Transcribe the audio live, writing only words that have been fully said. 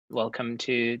welcome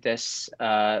to this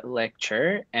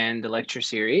lecture and the lecture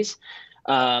series.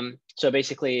 So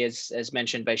basically, as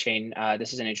mentioned by Shane,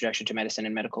 this is an introduction to medicine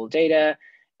and medical data.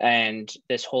 And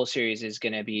this whole series is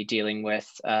going to be dealing with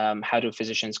how do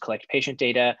physicians collect patient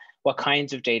data, what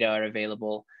kinds of data are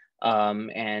available,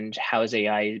 and how is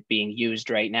AI being used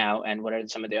right now, and what are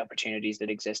some of the opportunities that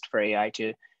exist for AI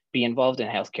to be involved in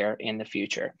healthcare in the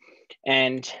future.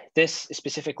 And this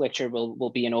specific lecture will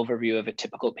be an overview of a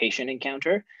typical patient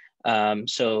encounter.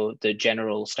 So the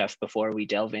general stuff before we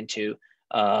delve into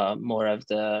more of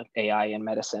the AI and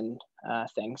medicine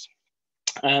things.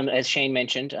 As Shane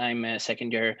mentioned, I'm a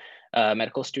second year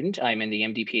medical student. I'm in the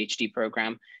MD PhD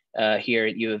program here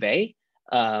at U of A.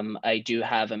 I do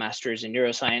have a master's in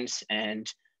neuroscience and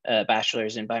a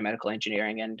bachelor's in biomedical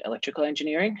engineering and electrical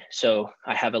engineering. So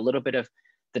I have a little bit of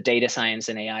the data science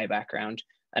and AI background.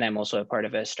 And I'm also a part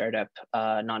of a startup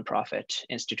nonprofit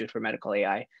Institute for Medical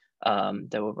AI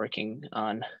that we're working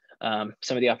on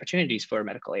some of the opportunities for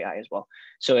medical AI as well.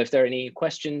 So if there are any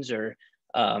questions or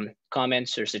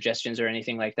comments or suggestions or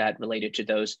anything like that related to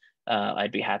those,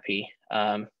 I'd be happy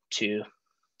to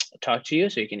talk to you.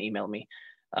 So you can email me.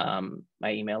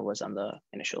 My email was on the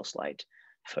initial slide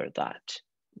for that.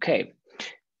 Okay.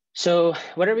 So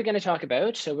what are we going to talk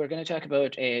about? So we're going to talk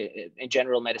about in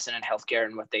general medicine and healthcare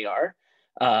and what they are.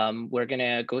 We're going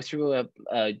to go through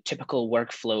a typical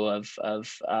workflow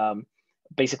of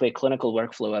basically a clinical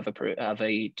workflow of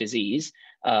a disease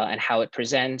and how it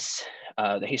presents,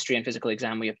 the history and physical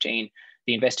exam we obtain,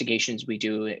 the investigations we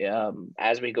do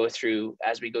as we go through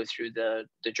the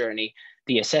journey,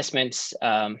 the assessments,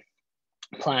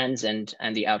 plans and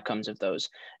the outcomes of those.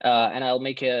 And I'll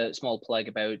make a small plug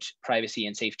about privacy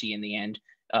and safety in the end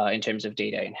in terms of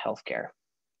data in healthcare.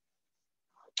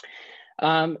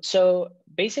 So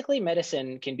basically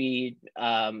medicine can be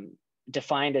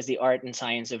defined as the art and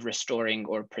science of restoring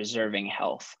or preserving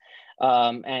health.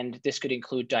 And this could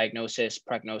include diagnosis,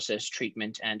 prognosis,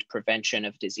 treatment, and prevention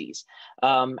of disease.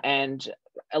 And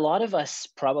a lot of us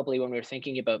probably when we're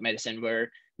thinking about medicine,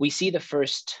 we see the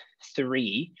first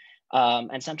three,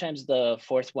 and sometimes the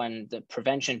fourth one, the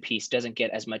prevention piece, doesn't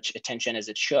get as much attention as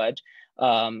it should.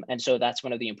 And so that's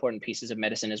one of the important pieces of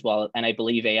medicine as well. And I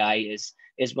believe AI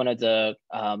is one of the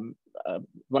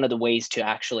ways to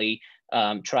actually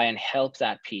try and help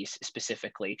that piece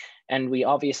specifically. And we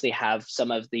obviously have some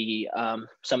of the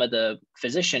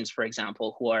physicians, for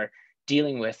example, who are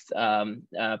dealing with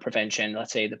prevention,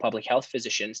 let's say the public health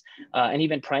physicians, and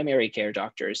even primary care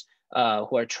doctors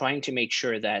who are trying to make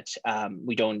sure that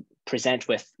we don't present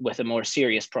with a more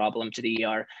serious problem to the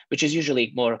ER, which is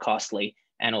usually more costly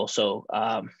and also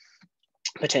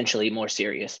potentially more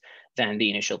serious than the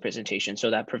initial presentation.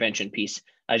 So that prevention piece,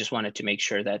 I just wanted to make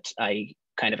sure that I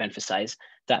kind of emphasize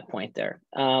that point there.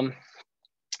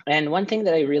 And one thing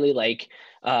that I really like,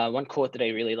 one quote that I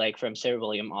really like from Sir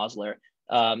William Osler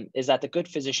is that the good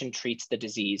physician treats the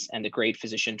disease and the great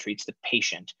physician treats the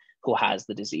patient who has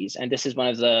the disease. And this is one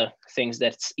of the things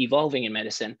that's evolving in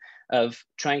medicine, of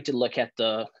trying to look at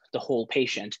the whole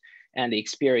patient and the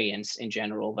experience in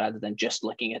general, rather than just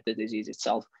looking at the disease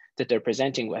itself that they're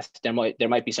presenting with. There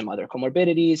might be some other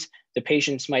comorbidities. The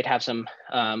patients might have some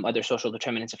other social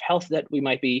determinants of health that we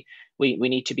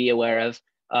need to be aware of.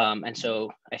 And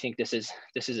so I think this is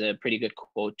a pretty good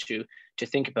quote to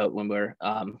think about when we're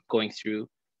going through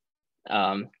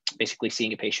basically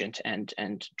seeing a patient and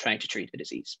trying to treat the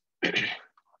disease.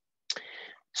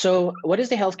 So what is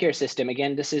the healthcare system?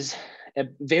 Again, this is a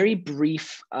very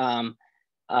brief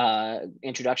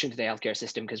introduction to the healthcare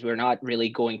system, because we're not really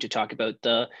going to talk about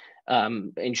the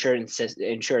insurance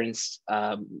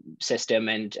system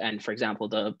and for example,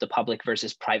 the public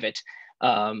versus private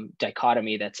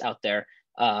dichotomy that's out there.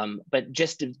 But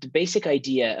just the basic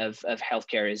idea of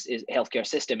healthcare is healthcare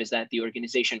system is that the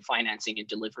organization, financing, and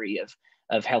delivery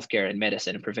of healthcare and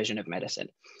medicine and provision of medicine.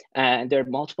 And there are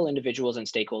multiple individuals and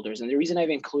stakeholders. And the reason I've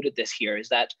included this here is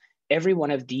that every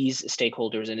one of these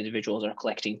stakeholders and individuals are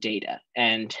collecting data.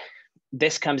 And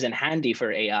this comes in handy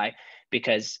for AI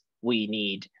because we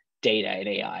need data in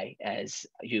AI, as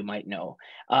you might know.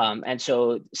 And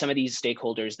so some of these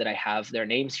stakeholders that I have their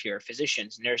names here: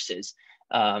 physicians, nurses,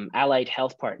 allied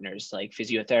health partners like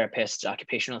physiotherapists,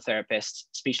 occupational therapists,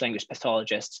 speech language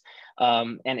pathologists,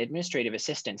 and administrative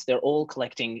assistants. They're all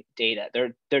collecting data.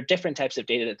 There are different types of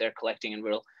data that they're collecting, and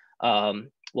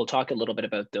we'll talk a little bit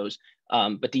about those.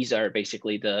 But these are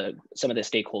basically some of the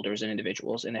stakeholders and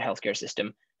individuals in the healthcare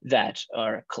system that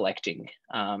are collecting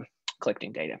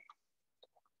data.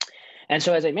 And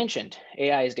so, as I mentioned,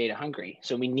 AI is data hungry.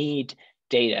 So we need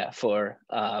data for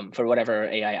whatever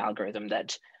AI algorithm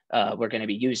that we're going to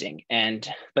be using.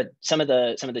 But some of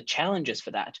the challenges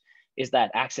for that is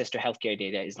that access to healthcare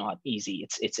data is not easy.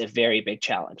 It's a very big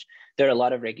challenge. There are a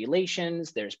lot of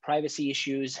regulations, there's privacy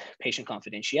issues, patient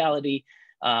confidentiality,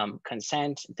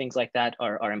 consent, things like that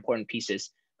are important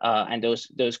pieces. And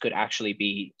those could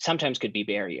actually sometimes could be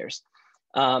barriers.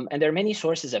 And there are many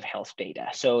sources of health data.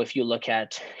 So if you look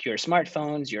at your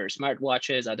smartphones, your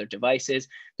smartwatches, other devices,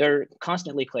 they're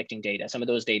constantly collecting data. Some of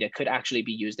those data could actually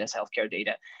be used as healthcare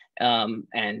data.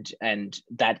 And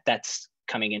that's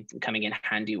coming in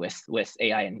handy with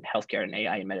AI in healthcare and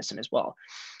AI in medicine as well.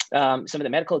 Some of the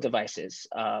medical devices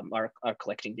are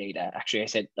collecting data.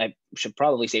 Actually, I should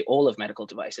probably say all of medical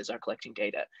devices are collecting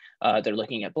data. They're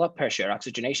looking at blood pressure,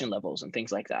 oxygenation levels, and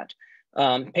things like that.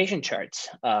 Patient charts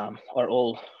are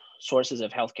all sources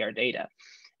of healthcare data.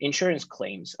 Insurance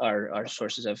claims are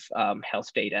sources of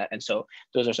health data, and so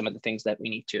those are some of the things that we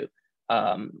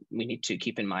need to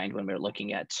keep in mind when we're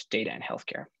looking at data in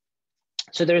healthcare.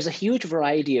 So there's a huge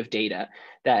variety of data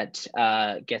that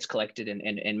gets collected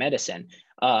in medicine.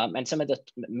 And some of the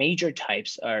major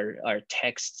types are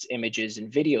texts, images,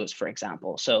 and videos, for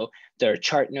example. So there are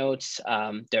chart notes,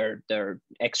 there are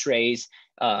x-rays,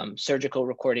 surgical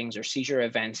recordings or seizure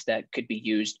events that could be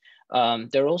used.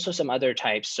 There are also some other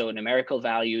types, so numerical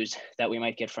values that we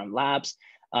might get from labs,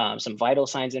 some vital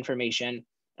signs information,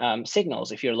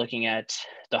 signals. If you're looking at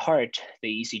the heart,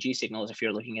 the ECG signals. If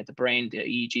you're looking at the brain, the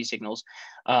EEG signals,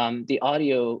 the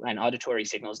audio and auditory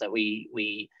signals that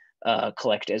we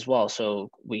collect as well.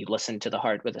 So we listen to the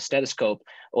heart with a stethoscope,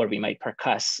 or we might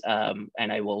percuss,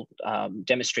 and I will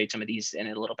demonstrate some of these in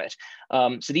a little bit.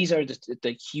 So these are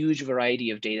the huge variety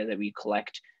of data that we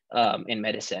collect in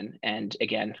medicine. And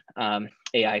again,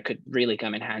 AI could really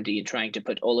come in handy in trying to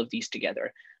put all of these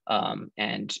together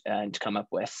and come up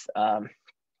with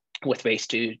ways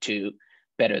to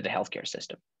better the healthcare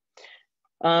system.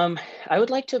 I would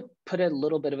like to put a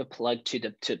little bit of a plug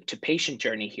to patient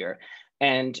journey here.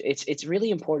 And it's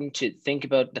really important to think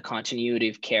about the continuity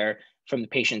of care from the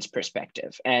patient's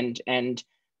perspective. And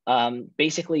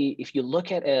basically, if you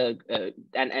look at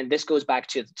and this goes back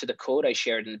to the code I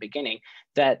shared in the beginning,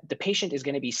 that the patient is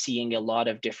going to be seeing a lot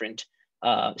of different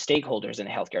stakeholders in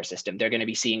the healthcare system. They're going to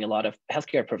be seeing a lot of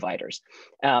healthcare providers.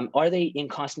 Are they in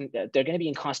constant? They're going to be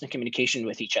in constant communication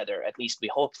with each other. At least we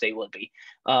hope they will be.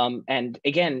 And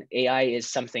again, AI is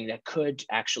something that could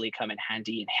actually come in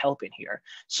handy and help in here.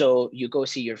 So you go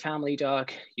see your family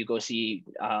doc. You go see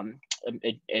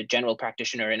a general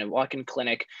practitioner in a walk-in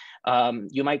clinic.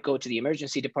 You might go to the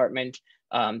emergency department.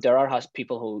 There are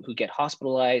people who get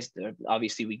hospitalized.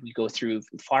 Obviously, we go through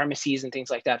pharmacies and things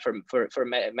like that for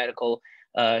medical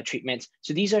treatments.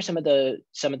 So these are some of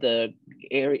the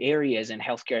areas in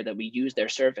healthcare that we use their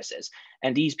services,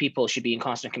 and these people should be in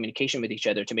constant communication with each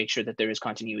other to make sure that there is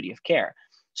continuity of care.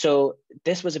 So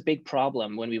this was a big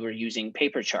problem when we were using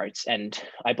paper charts, and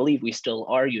I believe we still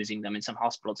are using them in some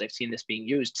hospitals. I've seen this being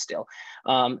used still.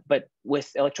 But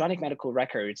with electronic medical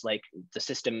records, like the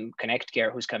system Connect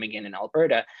Care who's coming in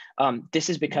Alberta, this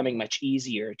is becoming much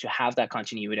easier to have that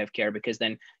continuity of care, because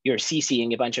then you're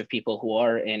CCing a bunch of people who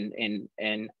are in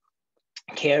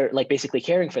care, like basically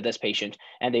caring for this patient,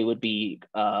 and they would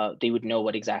know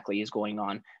what exactly is going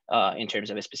on in terms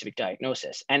of a specific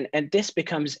diagnosis. And this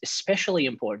becomes especially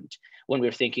important when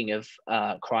we're thinking of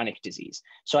chronic disease.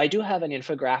 So I do have an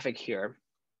infographic here.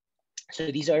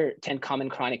 So these are 10 common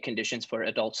chronic conditions for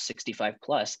adults 65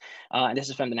 plus. And this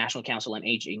is from the National Council on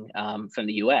Aging from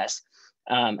the US.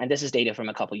 And this is data from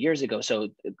a couple of years ago. So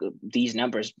these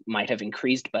numbers might have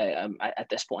increased by at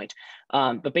this point.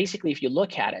 But basically, if you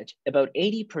look at it, about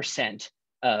 80%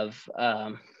 of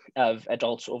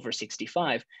adults over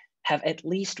 65 have at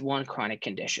least one chronic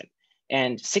condition,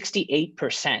 and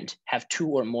 68% have 2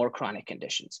 or more chronic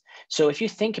conditions. So if you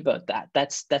think about that,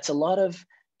 that's a lot of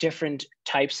different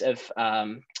types of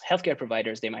healthcare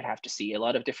providers they might have to see, a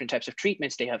lot of different types of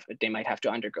treatments they might have to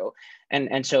undergo.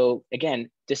 And so again,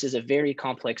 this is a very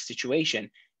complex situation,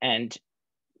 and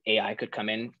AI could come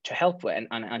in to help and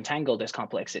untangle this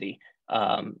complexity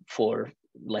for,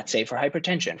 let's say, for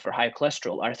hypertension, for high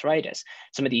cholesterol, arthritis,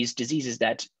 some of these diseases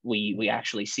that we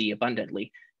actually see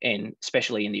abundantly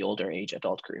especially in the older age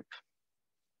adult group.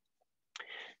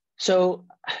 So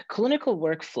clinical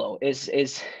workflow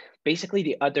is basically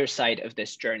the other side of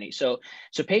this journey. So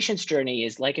patient's journey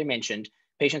is, like I mentioned,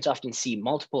 patients often see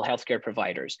multiple healthcare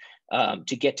providers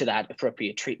to get to that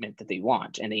appropriate treatment that they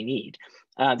want and they need.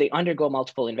 They undergo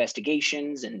multiple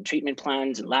investigations and treatment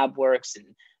plans and lab works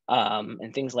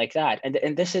and things like that.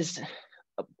 And this is,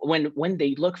 when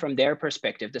they look from their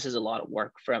perspective, this is a lot of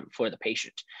work for the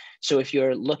patient. So if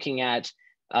you're looking at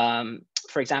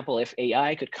For example, if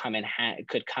AI could come in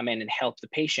and help the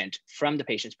patient from the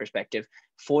patient's perspective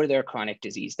for their chronic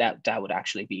disease, that would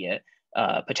actually be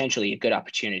potentially a good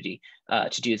opportunity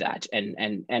to do that.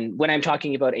 And when I'm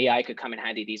talking about AI could come in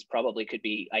handy, these probably could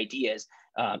be ideas.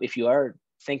 If you are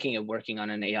thinking of working on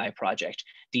an AI project,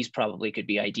 these probably could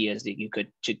be ideas that you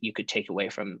could take away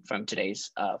from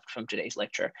today's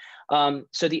lecture.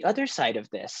 So the other side of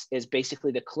this is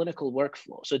basically the clinical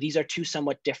workflow. So these are two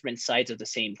somewhat different sides of the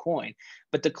same coin,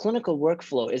 but the clinical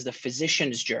workflow is the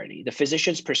physician's journey, the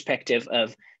physician's perspective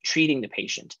of treating the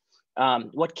patient.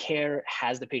 What care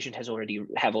has the patient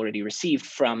already received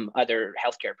from other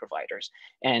healthcare providers,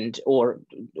 and or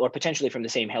potentially from the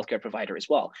same healthcare provider as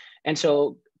well. And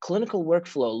so clinical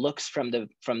workflow looks from the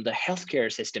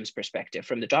healthcare system's perspective,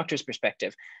 from the doctor's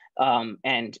perspective,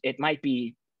 and it might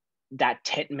be that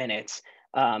 10 minutes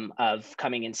of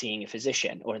coming and seeing a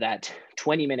physician, or that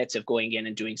 20 minutes of going in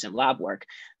and doing some lab work.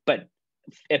 But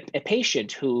a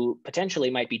patient who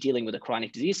potentially might be dealing with a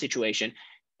chronic disease situation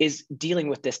is dealing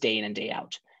with this day in and day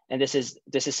out. And this is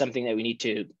something that we need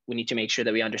to make sure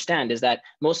that we understand, is that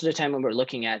most of the time when we're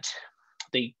looking at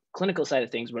the clinical side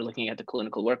of things, we're looking at the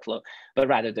clinical workflow, but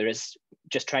rather there is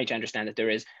just trying to understand that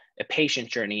there is a patient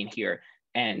journey in here,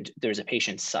 and there's a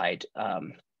patient side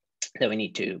that we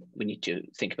need to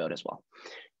think about as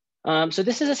well. So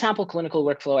this is a sample clinical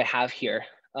workflow I have here.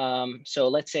 So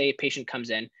let's say a patient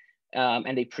comes in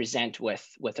and they present with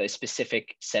a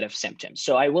specific set of symptoms.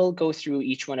 So I will go through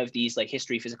each one of these, like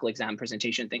history, physical exam,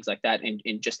 presentation, things like that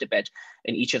in just a bit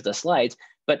in each of the slides.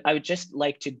 But I would just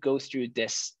like to go through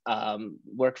this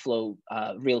workflow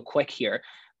real quick here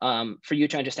for you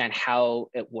to understand how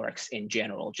it works in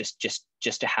general, just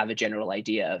to have a general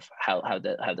idea of how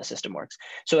the system works.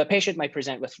 So a patient might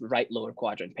present with right lower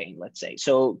quadrant pain, let's say.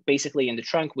 So basically in the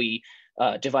trunk, we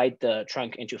divide the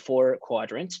trunk into 4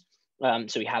 quadrants.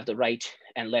 So we have the right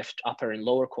and left upper and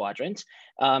lower quadrants.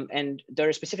 And there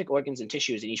are specific organs and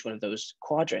tissues in each one of those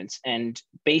quadrants. And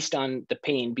based on the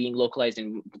pain being localized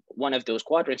in one of those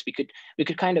quadrants, we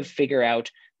could kind of figure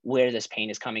out where this pain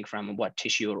is coming from and what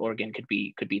tissue or organ could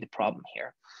be the problem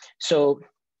here. So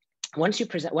once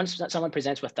someone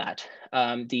presents with that,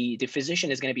 the physician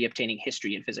is going to be obtaining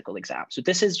history and physical exam. So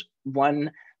this is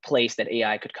one place that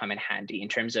AI could come in handy in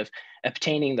terms of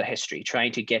obtaining the history,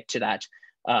 trying to get to that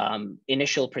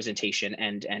initial presentation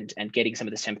and getting some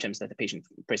of the symptoms that the patient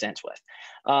presents with.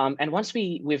 And once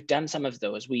we've done some of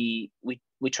those, we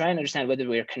try and understand whether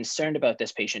we're concerned about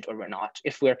this patient or we're not.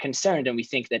 If we're concerned and we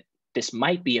think that this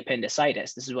might be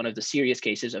appendicitis, this is one of the serious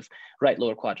cases of right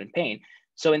lower quadrant pain.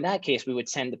 So in that case, we would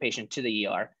send the patient to the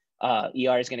ER.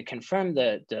 ER is going to confirm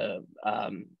the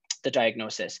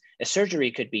diagnosis. A surgery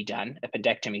could be done,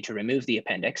 appendectomy, to remove the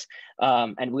appendix.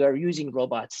 And we are using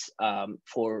robots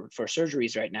for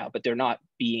surgeries right now, but they're not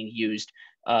being used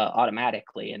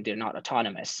automatically, and they're not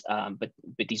autonomous, but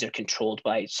these are controlled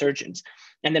by surgeons.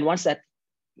 And then once that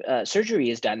surgery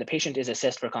is done, the patient is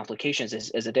assessed for complications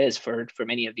as it is for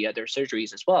many of the other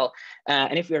surgeries as well.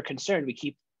 And if we are concerned, we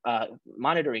keep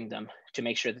monitoring them to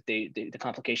make sure that the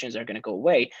complications are going to go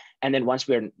away. And then once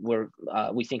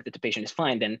we think that the patient is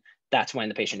fine, then that's when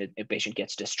the patient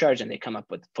gets discharged and they come up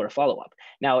for a follow-up.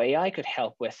 Now AI could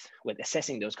help with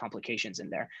assessing those complications in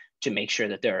there to make sure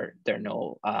that there are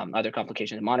no other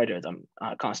complications, and monitor them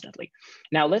constantly.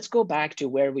 Now let's go back to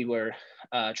where we were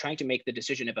trying to make the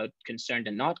decision about concerned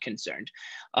and not concerned.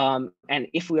 And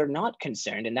if we are not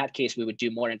concerned, in that case, we would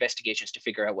do more investigations to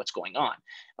figure out what's going on.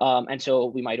 And so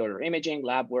we might order imaging,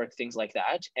 lab work, things like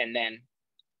that. And then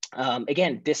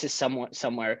again, this is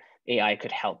somewhere AI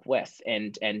could help with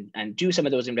and do some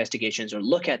of those investigations, or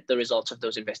look at the results of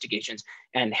those investigations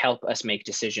and help us make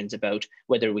decisions about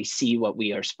whether we see what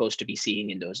we are supposed to be seeing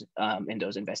in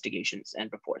those investigations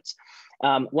and reports.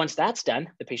 Once that's done,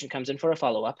 the patient comes in for a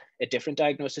follow-up. A different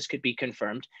diagnosis could be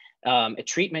confirmed. A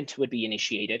treatment would be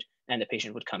initiated, and the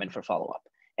patient would come in for follow-up.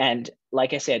 And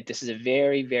like I said, this is a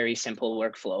very, very simple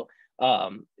workflow.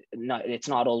 It's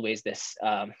not always this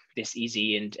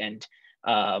easy and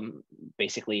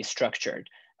basically structured.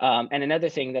 And another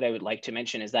thing that I would like to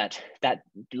mention is that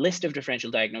list of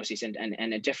differential diagnoses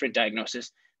and a different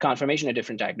diagnosis, confirmation of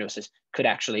different diagnosis, could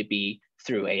actually be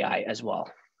through AI as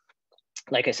well.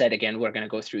 Like I said, again, we're going to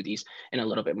go through these in a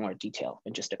little bit more detail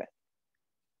in just a bit.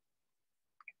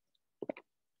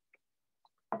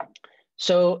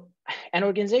 So an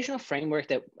organizational framework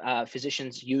that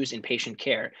physicians use in patient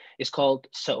care is called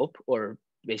SOAP, or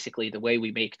basically the way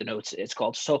we make the notes, it's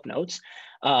called SOAP notes.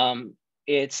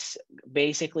 It's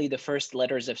basically the first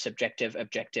letters of subjective,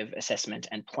 objective, assessment,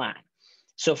 and plan.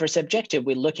 So for subjective,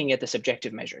 we're looking at the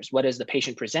subjective measures. What is the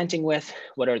patient presenting with?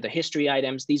 What are the history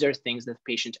items? These are things that the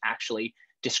patient actually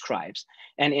describes.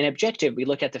 And in objective, we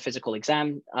look at the physical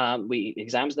exams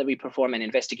that we perform and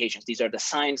investigations. These are the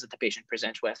signs that the patient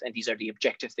presents with, and these are the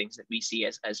objective things that we see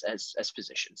as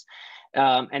physicians.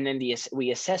 And then we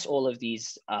assess all of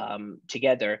these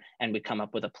together, and we come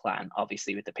up with a plan,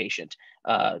 obviously, with the patient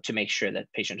to make sure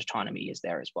that patient autonomy is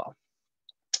there as well.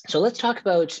 So let's talk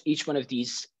about each one of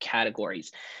these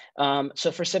categories.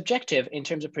 So for subjective, in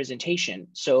terms of presentation,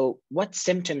 so what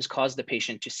symptoms cause the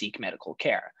patient to seek medical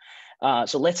care?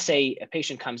 So let's say a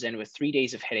patient comes in with 3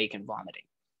 days of headache and vomiting,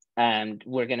 and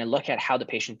we're going to look at how the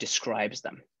patient describes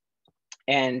them.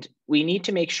 And we need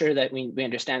to make sure that we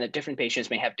understand that different patients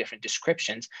may have different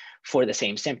descriptions for the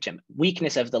same symptom.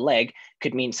 Weakness of the leg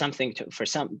could mean something for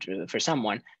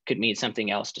someone, could mean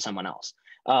something else to someone else.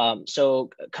 So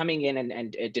coming in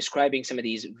and describing some of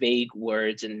these vague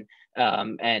words and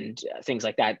things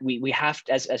like that, we have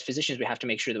to, as physicians, we have to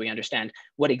make sure that we understand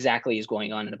what exactly is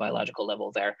going on at a biological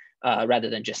level there,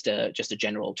 rather than just a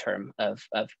general term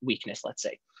of weakness, let's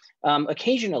say.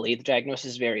 Occasionally, the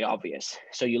diagnosis is very obvious.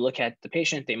 So you look at the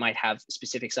patient, they might have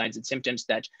specific signs and symptoms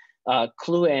that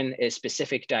clue in a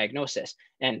specific diagnosis,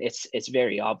 and it's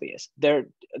very obvious.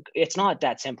 It's not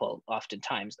that simple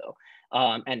oftentimes, though.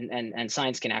 And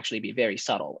science can actually be very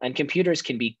subtle, and computers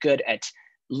can be good at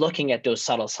looking at those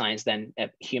subtle signs than a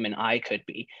human eye could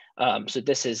be. So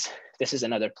this is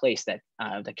another place that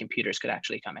the computers could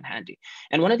actually come in handy.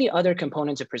 And one of the other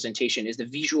components of presentation is the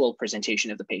visual presentation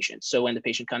of the patient. So when the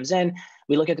patient comes in,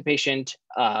 we look at the patient.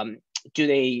 Do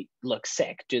they look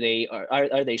sick?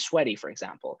 Are they sweaty, for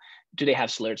example? Do they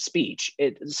have slurred speech?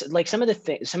 It's like some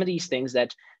of these things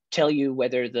that tell you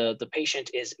whether the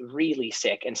patient is really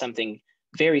sick and something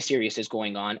very serious is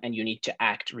going on and you need to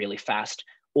act really fast,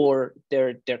 or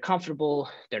they're comfortable,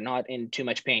 they're not in too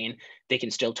much pain, they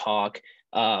can still talk,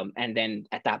 and then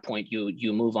at that point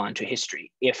you move on to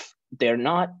history. If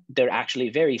they're actually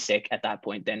very sick at that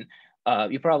point, then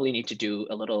you probably need to do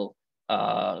a little,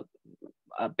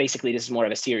 basically this is more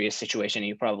of a serious situation, and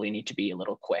you probably need to be a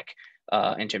little quick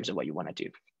in terms of what you want to do.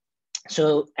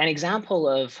 So an example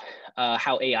of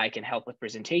how AI can help with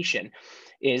presentation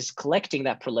is collecting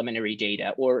that preliminary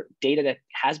data, or data that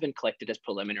has been collected as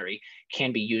preliminary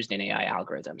can be used in AI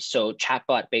algorithms. So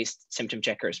chatbot-based symptom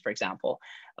checkers, for example.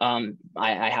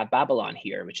 I have Babylon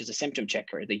here, which is a symptom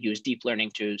checker. They use deep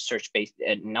learning to search based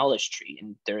knowledge tree,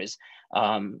 and there is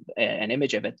an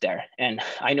image of it there. And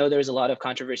I know there's a lot of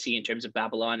controversy in terms of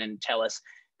Babylon and TELUS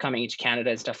coming into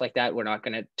Canada and stuff like that. We're not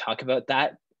going to talk about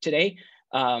that today.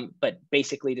 But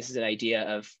basically, this is an idea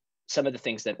of some of the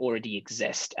things that already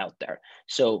exist out there.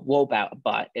 So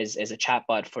Wobot is a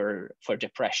chatbot for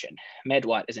depression.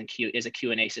 MedWat is a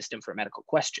Q&A system for medical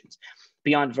questions.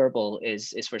 Beyond Verbal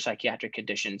is for psychiatric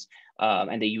conditions,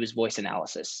 and they use voice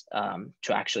analysis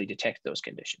to actually detect those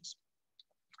conditions.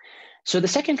 So the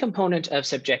second component of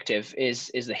subjective is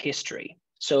the history.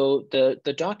 So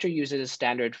the doctor uses a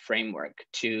standard framework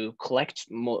to collect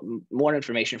more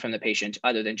information from the patient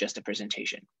other than just a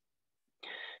presentation.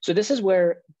 So this is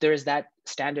where there's that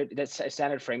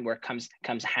standard framework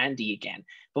comes handy again.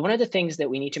 But one of the things that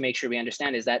we need to make sure we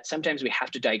understand is that sometimes we have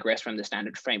to digress from the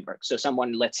standard framework. So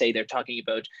someone, let's say they're talking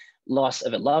about loss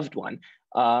of a loved one,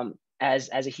 as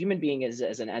a human being, as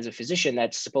a physician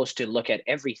that's supposed to look at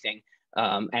everything,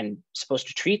 and supposed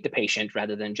to treat the patient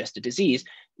rather than just a disease,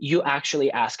 you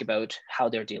actually ask about how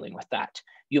they're dealing with that.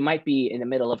 You might be in the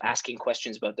middle of asking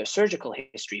questions about their surgical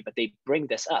history, but they bring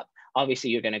this up. Obviously,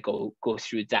 you're going to go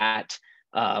through that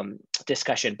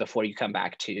discussion before you come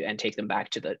back to and take them back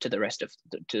to the rest of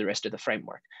the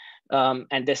framework.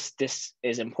 And this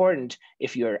is important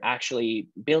if you're actually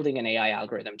building an AI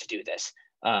algorithm to do this,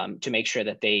 to make sure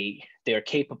that they're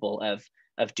capable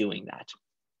of doing that.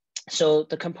 So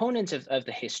the components of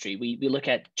the history, we look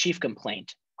at chief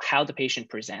complaint, how the patient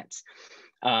presents.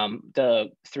 The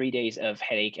 3 days of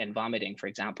headache and vomiting, for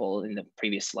example, in the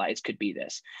previous slides could be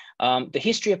this. The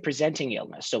history of presenting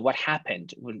illness. So what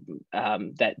happened when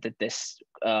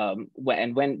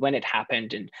when it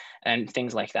happened, and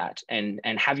things like that. And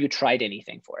have you tried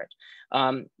anything for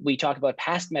it? We talk about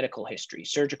past medical history,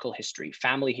 surgical history,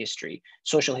 family history,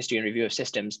 social history, and review of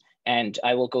systems. And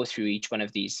I will go through each one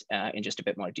of these in just a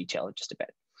bit more detail in just a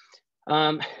bit.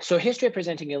 So history of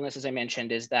presenting illness, as I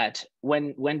mentioned, is that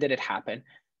when did it happen?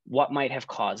 What might have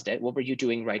caused it? What were you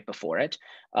doing right before it?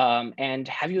 And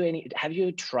have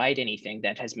you tried anything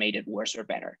that has made it worse or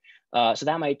better? So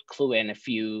that might clue in a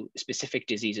few specific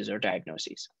diseases or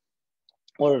diagnoses,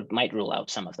 or might rule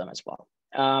out some of them as well.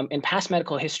 In past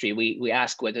medical history, we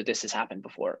ask whether this has happened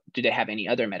before. Do they have any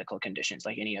other medical conditions,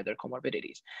 like any other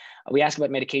comorbidities? We ask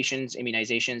about medications,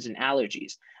 immunizations, and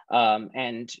allergies.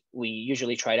 And we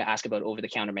usually try to ask about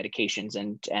over-the-counter medications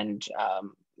and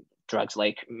drugs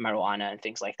like marijuana and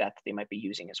things like that that they might be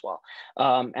using as well.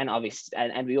 And obviously,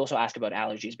 and we also ask about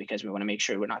allergies because we want to make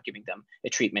sure we're not giving them a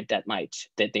treatment that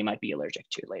they might be allergic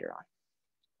to later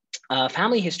on.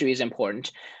 Family history is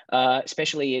important,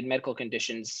 especially in medical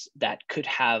conditions that could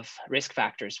have risk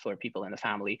factors for people in the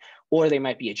family, or they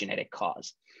might be a genetic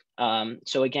cause.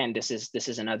 So again, this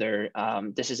is another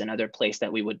place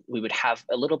that we would have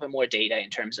a little bit more data in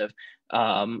terms of,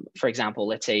 for example,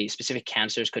 let's say specific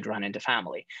cancers could run into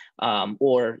family,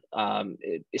 or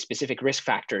specific risk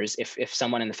factors. If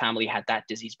someone in the family had that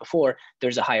disease before,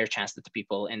 there's a higher chance that the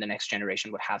people in the next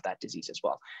generation would have that disease as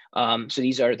well. So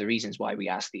these are the reasons why we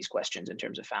ask these questions in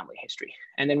terms of family history.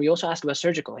 And then we also ask about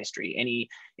surgical history, any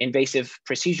invasive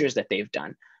procedures that they've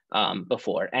done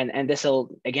before, and this will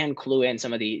again clue in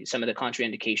some of the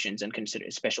contraindications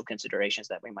and special considerations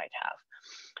that we might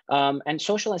have. And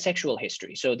social and sexual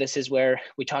history. So this is where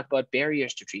we talk about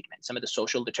barriers to treatment, some of the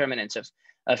social determinants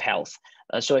of health.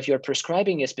 So if you're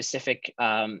prescribing a specific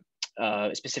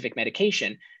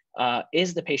medication,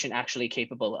 is the patient actually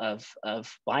capable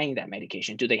of buying that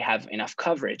medication? Do they have enough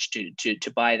coverage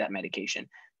to buy that medication?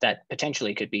 That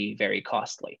potentially could be very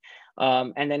costly.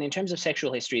 And then in terms of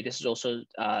sexual history, this is also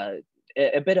a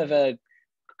bit of a,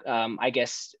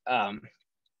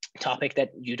 topic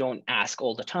that you don't ask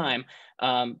all the time,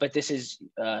 but this is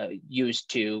used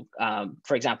to,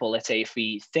 for example, let's say if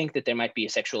we think that there might be a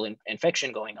sexual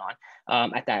infection going on,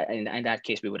 in that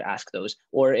case, we would ask those,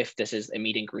 or if this is a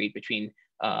meet and greet between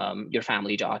your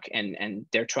family doc and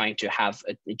they're trying to have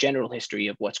a general history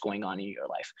of what's going on in your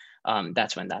life,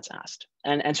 that's when that's asked.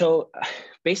 And so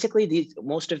basically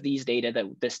most of this data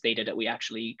that we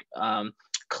actually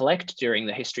collect during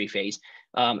the history phase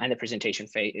and the presentation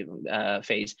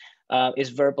phase is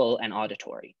verbal and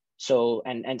auditory. So,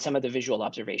 and some of the visual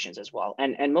observations as well.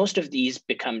 And most of these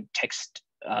become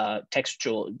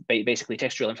textual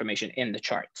information in the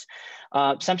charts.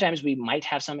 Sometimes we might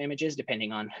have some images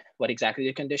depending on what exactly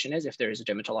the condition is. If there is a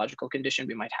dermatological condition,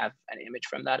 we might have an image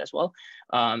from that as well.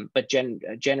 But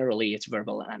generally it's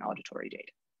verbal and auditory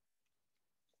data.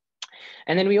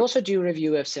 And then we also do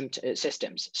review of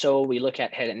systems. So we look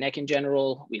at head and neck in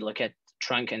general, we look at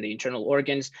trunk and the internal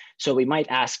organs. So we might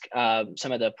ask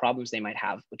some of the problems they might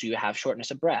have. Do you have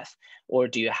shortness of breath? Or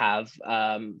do you have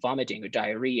vomiting or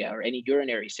diarrhea or any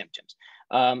urinary symptoms?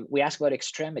 We ask about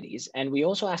extremities, and we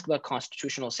also ask about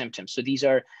constitutional symptoms. So these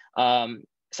are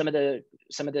some of the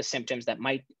symptoms that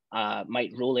might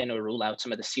rule in or rule out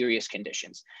some of the serious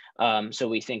conditions. So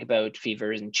we think about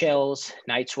fevers and chills,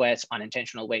 night sweats,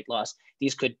 unintentional weight loss.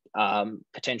 These could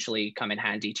potentially come in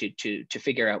handy to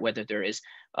figure out whether there is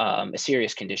a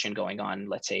serious condition going on.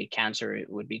 Let's say cancer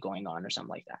would be going on or something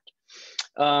like that.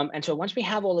 And so once we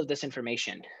have all of this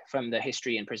information from the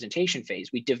history and presentation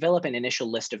phase, we develop an initial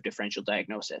list of differential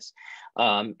diagnosis.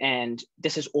 And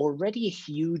this is already a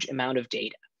huge amount of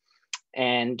data.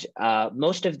 And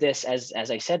most of this, as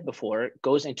I said before,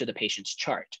 goes into the patient's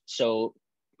chart. So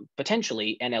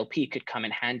potentially NLP could come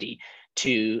in handy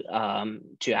to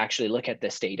actually look at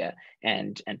this data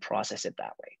and process it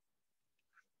that way.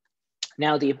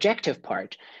 Now, the objective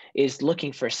part is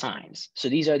looking for signs. So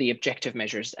these are the objective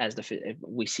measures as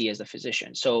we see as the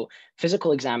physician. So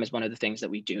physical exam is one of the things that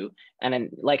we do. And then,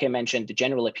 like I mentioned, the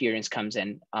general appearance comes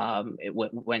in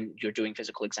when you're doing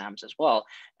physical exams as well.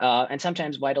 And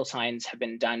sometimes vital signs have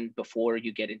been done before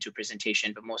you get into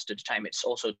presentation, but most of the time it's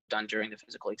also done during the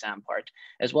physical exam part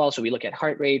as well. So we look at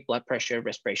heart rate, blood pressure,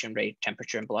 respiration rate,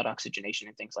 temperature, and blood oxygenation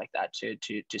and things like that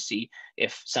to see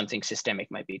if something systemic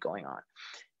might be going on.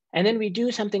 And then we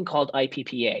do something called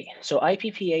IPPA. So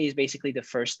IPPA is basically the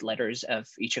first letters of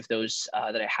each of those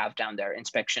that I have down there: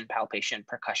 inspection, palpation,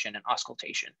 percussion, and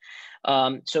auscultation.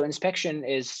 So inspection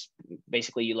is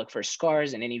basically you look for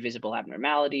scars and any visible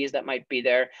abnormalities that might be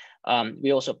there.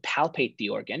 We also palpate the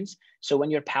organs. So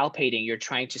when you're palpating, you're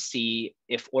trying to see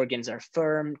if organs are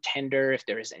firm, tender, if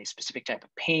there is any specific type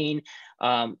of pain,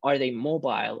 are they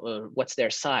mobile, or what's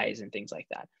their size and things like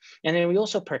that. And then we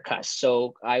also percuss.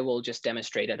 So I will just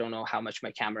demonstrate. I don't know how much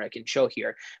my camera can show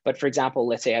here, but for example,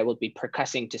 let's say I will be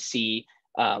percussing to see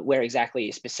where exactly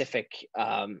a specific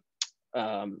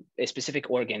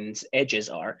organ's edges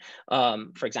are.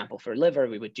 For example, for liver,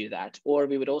 we would do that. Or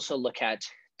we would also look at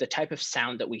the type of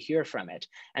sound that we hear from it.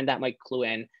 And that might clue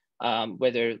in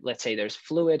whether, let's say, there's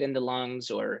fluid in the lungs,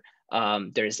 or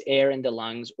there's air in the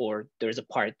lungs, or there's a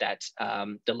part that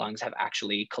the lungs have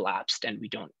actually collapsed and we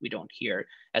don't hear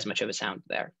as much of a sound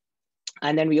there.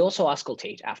 And then we also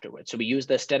auscultate afterwards. So we use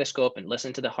the stethoscope and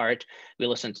listen to the heart. We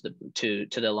listen to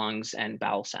the lungs and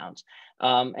bowel sounds.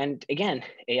 And again,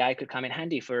 AI could come in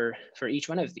handy for each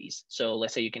one of these. So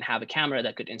let's say you can have a camera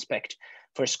that could inspect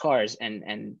for scars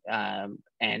and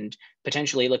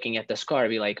potentially looking at the scar,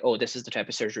 be like, oh, this is the type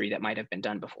of surgery that might have been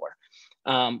done before.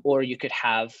 Or you could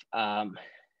have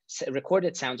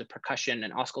recorded sounds of percussion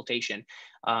and auscultation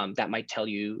that might tell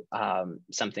you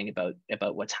something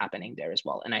about what's happening there as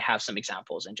well. And I have some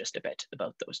examples in just a bit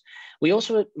about those. We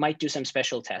also might do some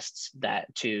special tests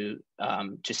that to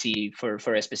see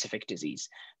for a specific disease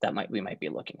that we might be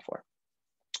looking for.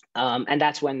 And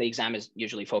that's when the exam is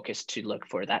usually focused to look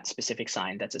for that specific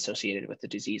sign that's associated with the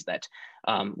disease that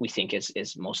we think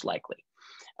is most likely.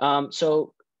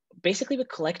 So basically, we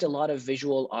collect a lot of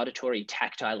visual, auditory,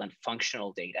 tactile, and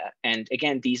functional data. And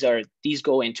again, these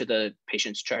go into the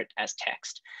patient's chart as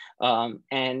text.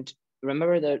 And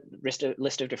remember the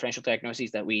list of differential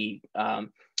diagnoses that we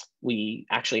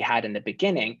actually had in the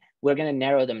beginning. We're going to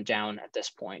narrow them down at this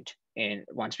point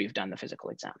once we've done the physical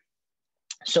exam.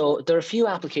 So there are a few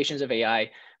applications of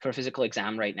AI for physical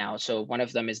exam right now. So one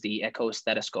of them is the Echo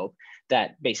stethoscope,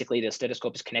 that basically the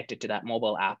stethoscope is connected to that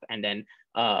mobile app, and then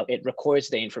it records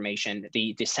the information,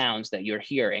 the sounds that you're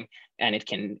hearing, and it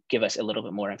can give us a little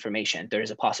bit more information. There is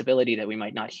a possibility that we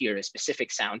might not hear a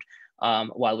specific sound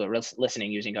while we're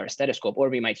listening using our stethoscope, or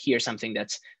we might hear something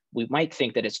we might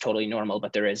think that it's totally normal,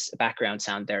 but there is a background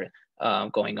sound there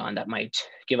going on that might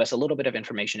give us a little bit of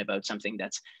information about something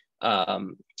that's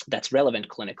relevant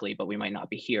clinically, but we might not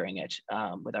be hearing it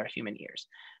with our human ears.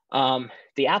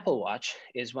 The Apple Watch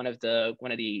is one of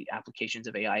the applications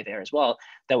of AI there as well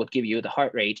that would give you the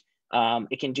heart rate.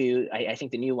 It can do, I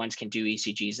think the new ones can do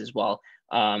ECGs as well,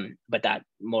 but that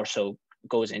more so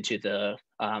goes into the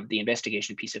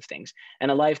investigation piece of things. And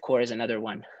AliveCore is another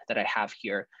one that I have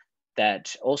here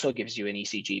that also gives you an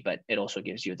ECG, but it also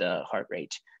gives you the heart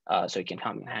rate, so it can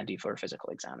come in handy for a physical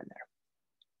exam in there.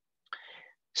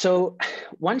 So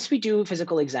once we do a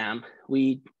physical exam,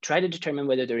 we try to determine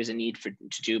whether there is a need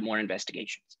to do more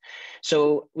investigations.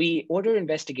 So we order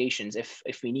investigations if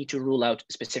we need to rule out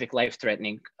specific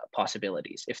life-threatening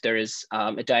possibilities. If there is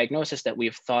a diagnosis that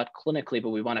we've thought clinically, but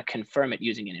we want to confirm it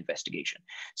using an investigation.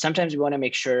 Sometimes we want to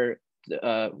make sure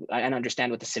and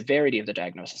understand what the severity of the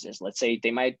diagnosis is. Let's say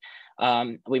we might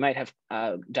have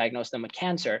diagnosed them with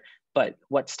cancer, but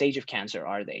what stage of cancer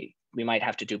are they? We might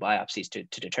have to do biopsies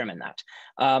to determine that.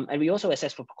 And we also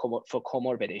assess for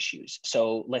comorbid issues.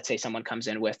 So let's say someone comes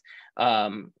in with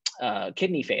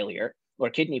kidney failure or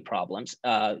kidney problems.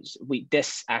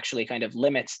 This actually kind of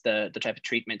limits the type of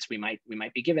treatments we might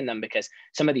be giving them, because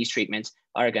some of these treatments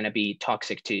are going to be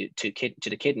toxic to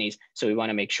the kidneys. So we want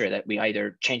to make sure that we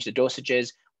either change the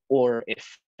dosages, or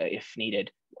if needed,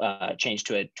 change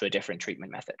to a different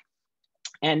treatment method.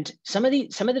 And some of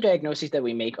the diagnoses that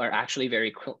we make are actually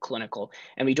very clinical,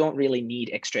 and we don't really need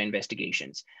extra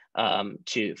investigations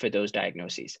for those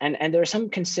diagnoses. And there are some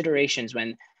considerations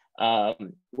when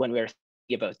we're thinking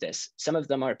about this. Some of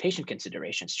them are patient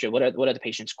considerations. Sure, what are the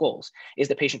patient's goals? Is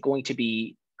the patient going to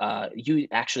be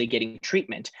actually getting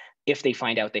treatment if they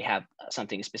find out they have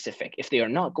something specific? If they are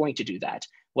not going to do that,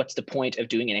 what's the point of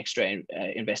doing an extra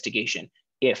investigation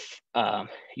if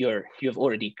you have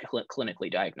already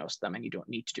clinically diagnosed them and you don't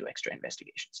need to do extra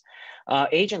investigations?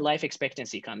 Age and life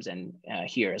expectancy comes in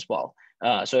here as well.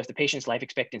 So if the patient's life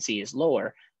expectancy is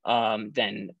lower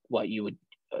than what you would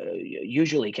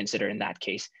usually consider in that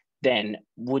case, then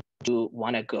would you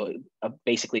want to go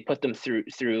basically put them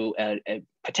through a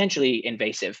potentially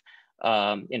invasive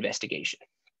investigation?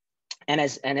 And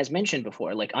as mentioned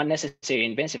before, like unnecessary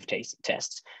invasive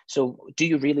tests. So do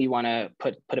you really want to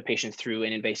put a patient through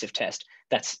an invasive test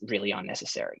that's really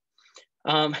unnecessary?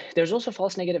 There's also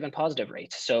false negative and positive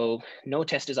rates. So no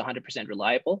test is 100%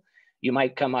 reliable. You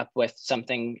might come up with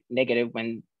something negative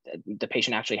when the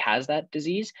patient actually has that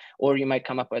disease, or you might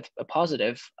come up with a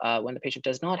positive when the patient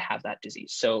does not have that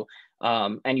disease. So,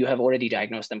 and you have already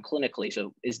diagnosed them clinically.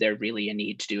 So is there really a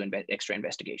need to do extra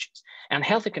investigations? And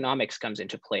health economics comes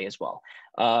into play as well.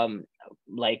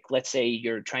 Like, let's say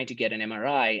you're trying to get an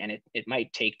MRI, and it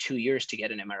might take 2 years to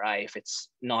get an MRI if it's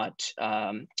not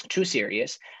too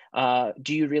serious.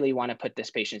 Do you really want to put this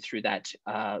patient through that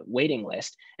waiting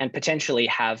list and potentially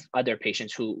have other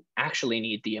patients who actually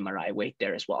need the MRI wait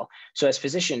there as well? So as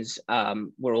physicians,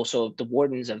 we're also the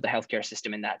wardens of the healthcare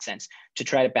system in that sense, to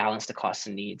try to balance the costs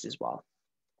and needs as well.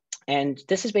 And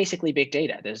this is basically big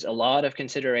data. There's a lot of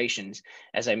considerations,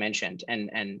 as I mentioned,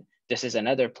 and this is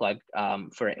another plug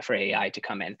for AI to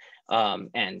come in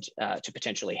and to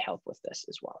potentially help with this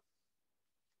as well.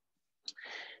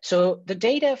 So the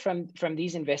data from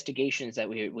these investigations that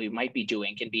we might be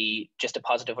doing can be just a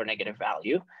positive or negative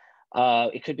value.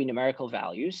 It could be numerical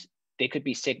values. They could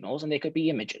be signals, and they could be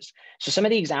images. So some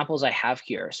of the examples I have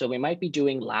here. So we might be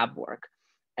doing lab work.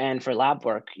 And for lab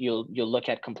work, you'll look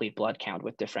at complete blood count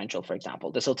with differential, for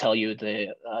example. This will tell you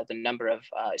the number of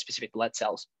specific blood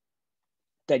cells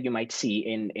that you might see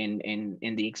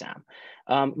in the exam.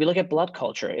 We look at blood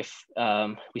culture if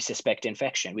we suspect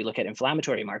infection. We look at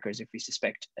inflammatory markers if we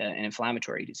suspect an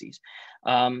inflammatory disease.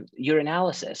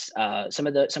 Urinalysis, some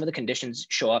of the conditions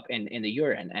show up in the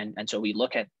urine, and so we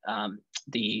look at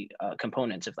the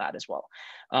components of that as well.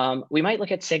 We might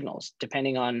look at signals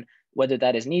depending on whether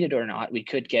that is needed or not. We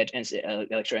could get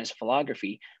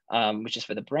electroencephalography, which is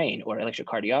for the brain, or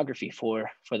electrocardiography for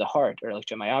the heart, or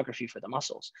electromyography for the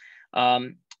muscles.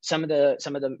 Some of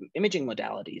the imaging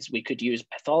modalities, we could use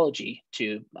pathology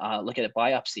to look at a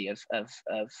biopsy of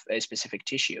a specific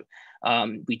tissue.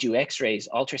 We do X-rays,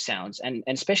 ultrasounds, and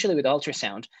especially with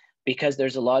ultrasound, because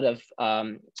there's a lot of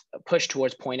push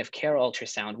towards point of care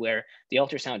ultrasound, where the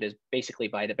ultrasound is basically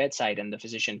by the bedside and the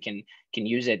physician can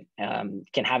use it,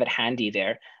 can have it handy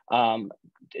there.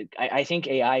 I think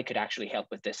AI could actually help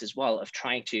with this as well, of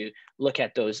trying to look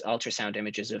at those ultrasound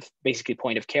images of basically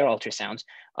point of care ultrasounds.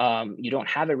 You don't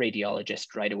have a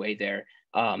radiologist right away there,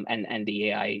 and the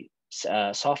AI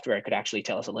software could actually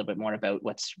tell us a little bit more about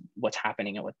what's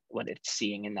happening and what it's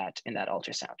seeing in that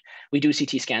ultrasound. We do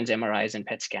CT scans, MRIs, and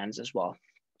PET scans as well,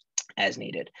 as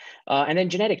needed. And then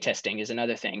genetic testing is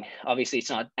another thing. Obviously, it's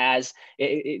not as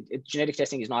genetic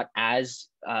testing is not as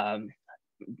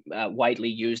widely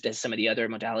used as some of the other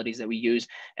modalities that we use,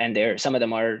 and some of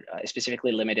them are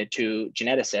specifically limited to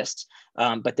geneticists.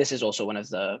 But this is also one of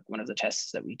the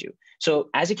tests that we do. So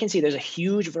as you can see, there's a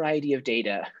huge variety of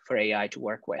data for AI to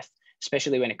work with,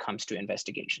 especially when it comes to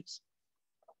investigations.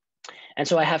 And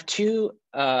so I have two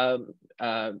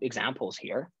examples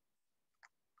here.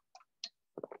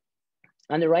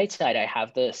 On the right side, I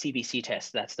have the CBC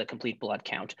test. That's the complete blood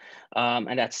count.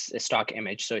 And that's a stock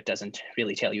image, so it doesn't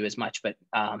really tell you as much, but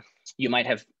you might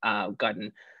have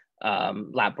gotten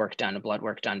lab work done, blood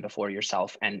work done before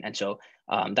yourself. And so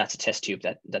that's a test tube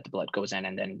that the blood goes in,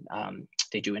 and then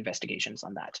they do investigations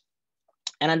on that.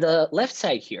 And on the left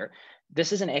side here,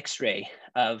 this is an X-ray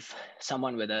of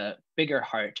someone with a bigger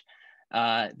heart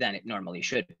than it normally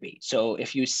should be. So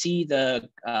if you see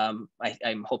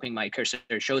I'm hoping my cursor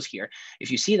shows here,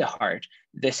 if you see the heart,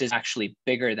 this is actually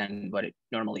bigger than what it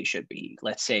normally should be.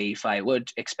 Let's say if I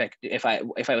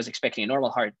was expecting a normal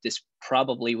heart, this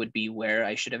probably would be where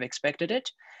I should have expected it.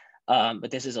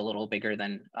 But this is a little bigger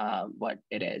than what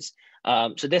it is.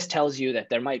 So this tells you that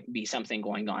there might be something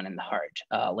going on in the heart,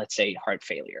 let's say heart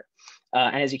failure.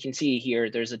 And as you can see here,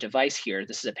 there's a device here.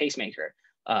 This is a pacemaker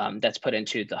that's put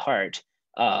into the heart.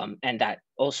 And that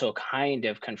also kind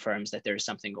of confirms that there's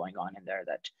something going on in there,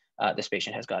 that this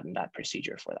patient has gotten that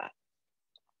procedure for that.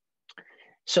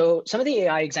 So some of the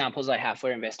AI examples I have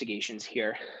for investigations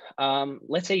here,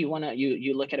 let's say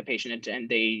you look at a patient and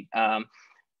they,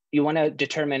 you want to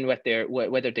determine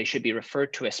whether they should be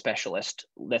referred to a specialist,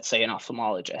 let's say an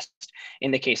ophthalmologist,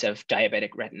 in the case of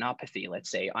diabetic retinopathy,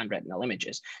 let's say on retinal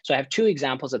images. So I have two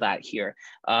examples of that here.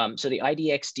 So the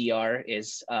IDX-DR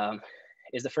is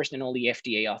the first and only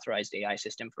FDA authorized AI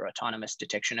system for autonomous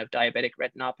detection of diabetic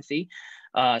retinopathy.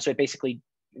 So it basically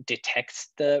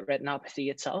detects the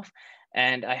retinopathy itself.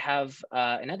 And I have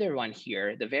another one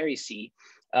here, the VeriC.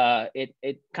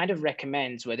 It kind of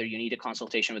recommends whether you need a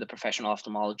consultation with a professional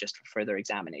ophthalmologist for further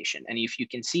examination. And if you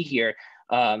can see here,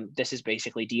 this is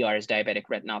basically DR is diabetic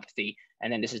retinopathy,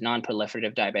 and then this is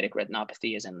non-proliferative diabetic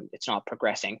retinopathy, as in it's not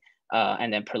progressing,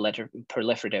 and then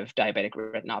proliferative diabetic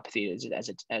retinopathy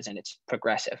as in it's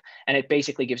progressive. And it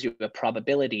basically gives you a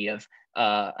probability of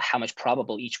how much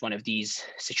probable each one of these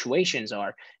situations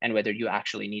are, and whether you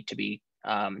actually need to be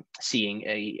seeing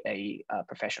a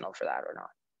professional for that or not.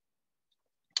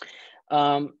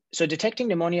 So detecting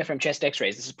pneumonia from chest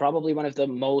x-rays, this is probably one of the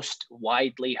most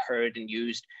widely heard and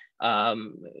used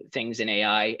things in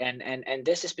AI. And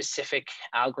this specific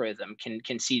algorithm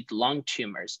can see lung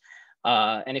tumors.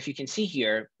 And if you can see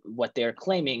here, what they're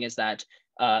claiming is that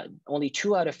only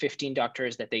 2 out of 15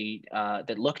 doctors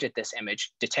that looked at this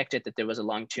image detected that there was a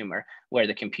lung tumor, where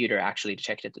the computer actually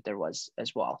detected that there was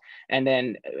as well. And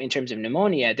then in terms of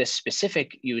pneumonia, this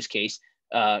specific use case,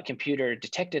 computer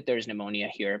detected there's pneumonia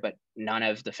here, but none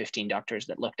of the 15 doctors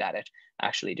that looked at it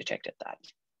actually detected that.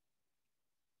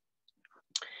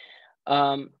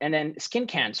 And then skin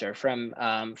cancer from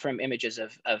images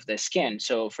of the skin.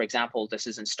 So for example, this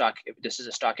is a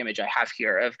stock image I have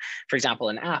here of, for example,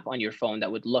 an app on your phone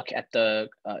that would look at the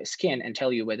skin and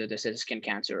tell you whether this is skin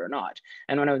cancer or not.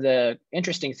 And one of the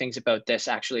interesting things about this,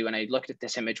 actually, when I looked at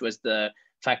this image, was the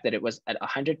fact that it was at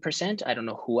 100%. I don't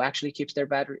know who actually keeps their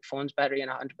phone's battery at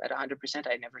 100%.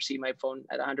 I never see my phone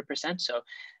at 100%. So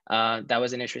that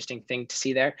was an interesting thing to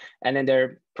see there. And then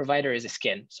their provider is a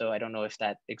skin. So I don't know if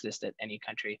that exists at any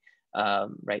country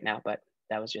right now, but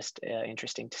that was just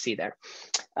interesting to see there.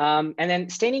 And then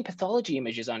staining pathology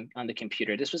images on the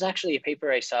computer. This was actually a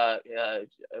paper I saw a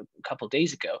couple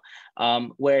days ago,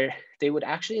 where they would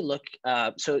actually look.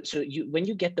 When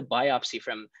you get the biopsy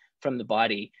from the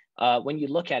body, when you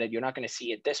look at it, you're not going to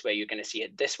see it this way. You're going to see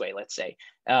it this way, let's say.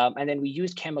 And then we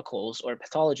use chemicals, or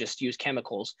pathologists use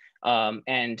chemicals,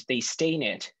 and they stain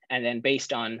it. And then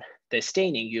based on the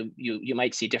staining, you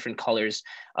might see different colors.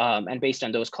 And based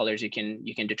on those colors, you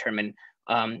can determine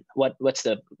what's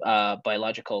the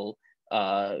biological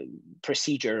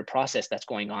procedure process that's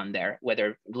going on there.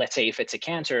 Whether, let's say, if it's a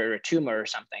cancer or a tumor or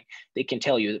something, they can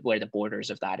tell you where the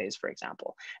borders of that is, for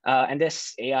example. And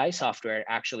this AI software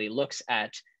actually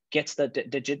gets the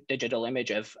digital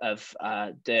image of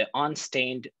the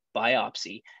unstained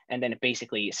biopsy, and then it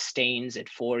basically stains it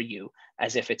for you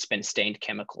as if it's been stained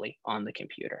chemically on the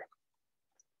computer.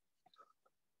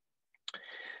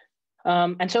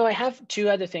 And so I have two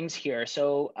other things here.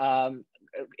 So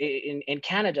in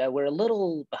Canada, we're a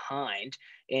little behind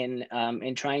in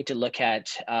trying to look at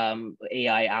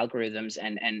AI algorithms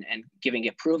and giving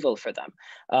approval for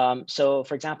them. So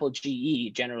for example,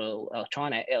 GE, General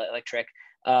Electric,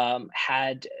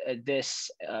 had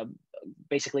this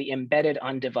basically embedded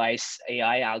on-device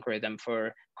AI algorithm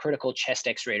for critical chest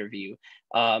X-ray review.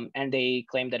 And they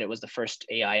claimed that it was the first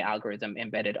AI algorithm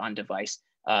embedded on device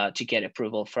to get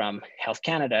approval from Health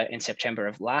Canada in September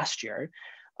of last year.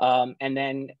 And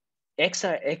then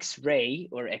X-Ray,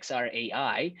 or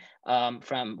XRAI,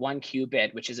 from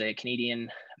 1Qubit, which is a Canadian,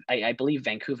 I believe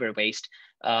Vancouver-based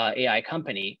AI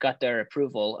company, got their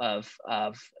approval of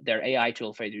their AI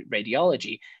tool for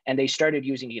radiology, and they started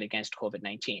using it against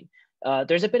COVID-19.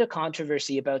 There's a bit of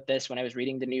controversy about this. When I was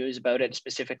reading the news about it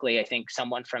specifically, I think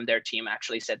someone from their team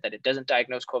actually said that it doesn't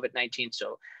diagnose COVID-19.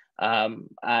 So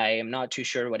I am not too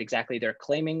sure what exactly they're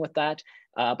claiming with that,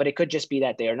 but it could just be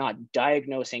that they are not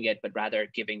diagnosing it, but rather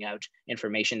giving out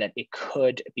information that it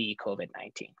could be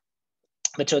COVID-19.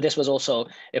 But so this was also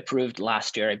approved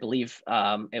last year. I believe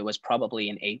it was probably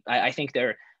in April. I think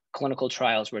their clinical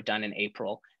trials were done in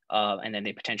April, and then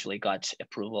they potentially got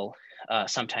approval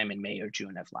sometime in May or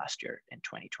June of last year in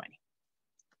 2020.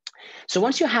 So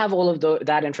once you have all of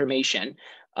that information,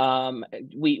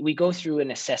 we go through an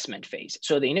assessment phase.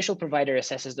 So the initial provider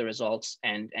assesses the results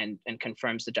and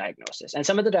confirms the diagnosis. And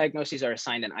some of the diagnoses are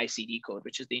assigned an ICD code,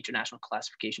 which is the International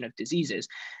Classification of Diseases.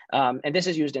 And this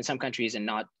is used in some countries and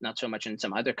not so much in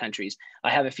some other countries.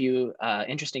 I have a few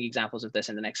interesting examples of this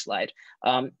in the next slide.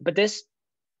 But this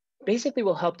basically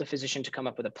will help the physician to come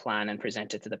up with a plan and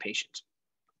present it to the patient.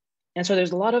 And so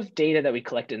there's a lot of data that we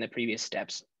collected in the previous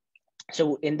steps.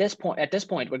 So at this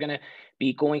point, we're going to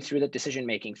be going through the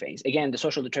decision-making phase. Again, the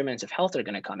social determinants of health are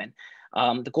going to come in.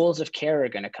 The goals of care are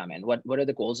going to come in. What are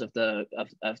the goals of the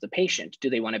patient? Do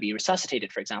they want to be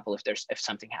resuscitated, for example, if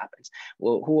something happens?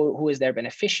 Well, who is their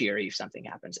beneficiary if something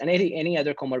happens? And any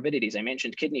other comorbidities? I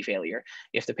mentioned kidney failure.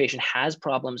 If the patient has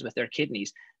problems with their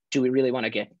kidneys, do we really want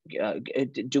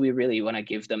to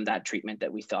give them that treatment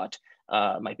that we thought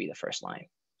might be the first line?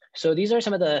 So these are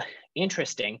some of the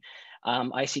interesting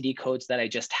ICD codes that I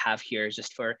just have here,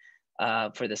 just for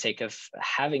the sake of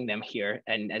having them here.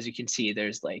 And as you can see,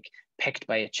 there's like picked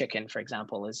by a chicken, for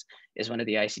example, is one of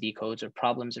the ICD codes, or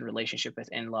problems in relationship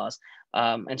with in-laws.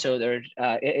 And so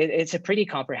it's a pretty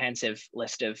comprehensive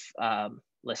list of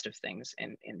things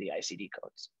in the ICD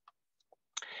codes.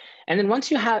 And then once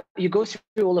you go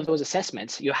through all of those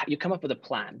assessments, you come up with a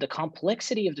plan. The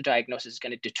complexity of the diagnosis is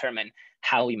going to determine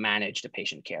how we manage the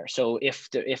patient care. So if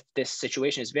this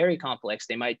situation is very complex,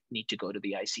 they might need to go to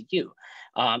the ICU.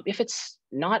 If it's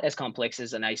not as complex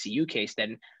as an ICU case,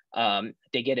 then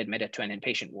they get admitted to an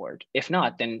inpatient ward. If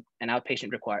not, then an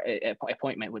outpatient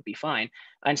appointment would be fine.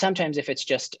 And sometimes if it's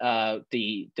just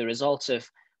the results of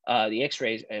the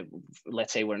X-rays,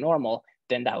 let's say, were normal,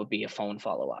 then that would be a phone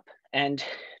follow-up. And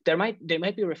they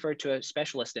might be referred to a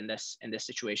specialist in this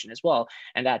situation as well.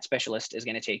 And that specialist is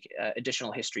going to take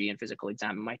additional history and physical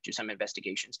exam, might do some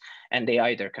investigations, and they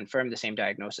either confirm the same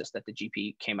diagnosis that the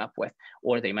GP came up with,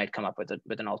 or they might come up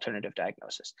with an alternative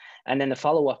diagnosis. And then the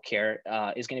follow-up care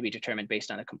is going to be determined based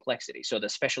on the complexity. So the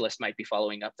specialist might be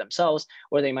following up themselves,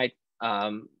 or they might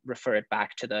refer it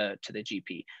back to the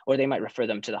GP, or they might refer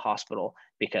them to the hospital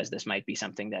because this might be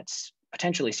something that's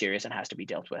potentially serious and has to be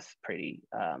dealt with pretty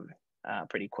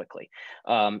quickly.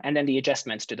 And then the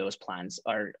adjustments to those plans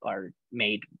are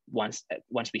made once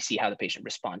we see how the patient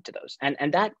respond to those.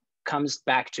 And that comes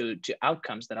back to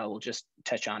outcomes that I will just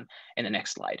touch on in the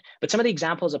next slide. But some of the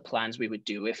examples of plans we would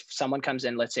do, if someone comes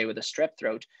in, let's say with a strep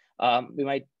throat, we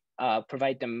might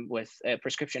provide them with a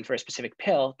prescription for a specific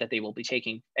pill that they will be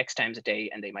taking X times a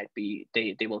day, and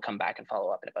they will come back and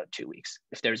follow up in about 2 weeks.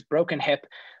 If there's broken hip,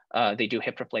 they do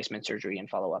hip replacement surgery and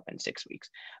follow up in 6 weeks.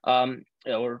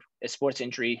 Or a sports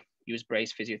injury, use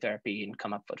brace physiotherapy and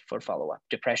come up for follow-up.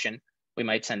 Depression, we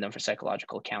might send them for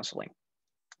psychological counseling.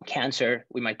 Cancer,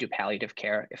 we might do palliative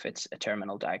care if it's a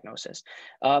terminal diagnosis.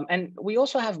 And we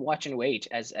also have watch and wait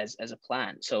as a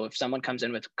plan. So if someone comes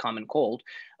in with common cold,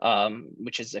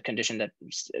 which is a condition that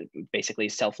basically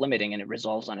is self-limiting and it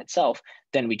resolves on itself,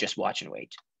 then we just watch and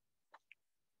wait.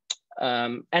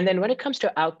 And then when it comes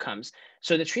to outcomes,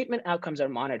 so the treatment outcomes are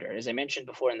monitored. As I mentioned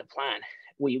before in the plan,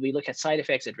 we look at side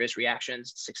effects, adverse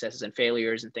reactions, successes and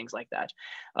failures, and things like that.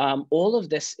 All of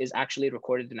this is actually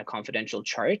recorded in a confidential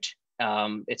chart.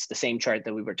 It's the same chart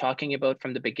that we were talking about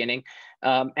from the beginning,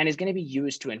 and is going to be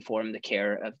used to inform the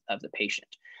care of the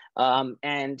patient.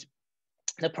 And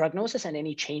the prognosis and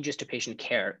any changes to patient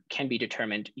care can be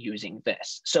determined using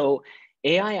this. So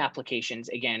AI applications,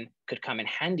 again, could come in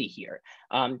handy here.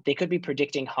 They could be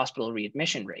predicting hospital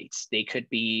readmission rates. They could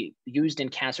be used in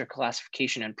cancer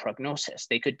classification and prognosis.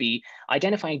 They could be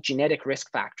identifying genetic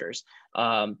risk factors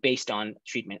based on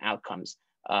treatment outcomes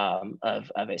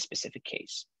of a specific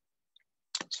case.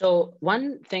 So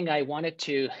one thing I wanted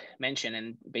to mention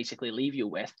and basically leave you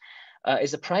with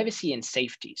is the privacy and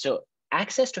safety. So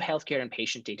access to healthcare and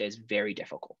patient data is very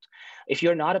difficult. If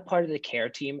you're not a part of the care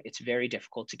team, it's very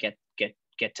difficult to get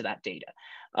to that data.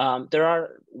 There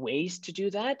are ways to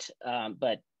do that,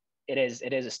 but it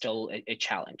is still a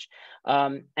challenge.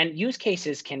 And use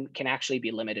cases can actually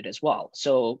be limited as well.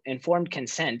 So informed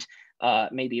consent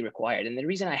may be required. And the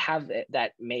reason I have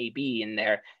that may be in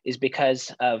there is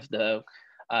because of the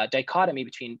dichotomy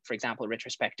between, for example,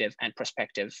 retrospective and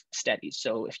prospective studies.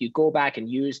 So if you go back and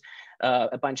use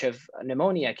a bunch of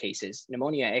pneumonia cases,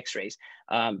 pneumonia x-rays,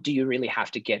 do you really have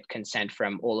to get consent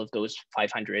from all of those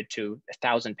 500 to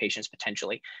 1,000 patients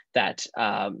potentially that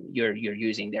you're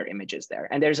using their images there?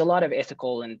 And there's a lot of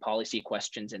ethical and policy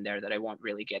questions in there that I won't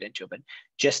really get into, but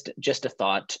just a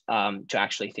thought to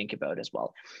actually think about as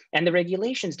well. And the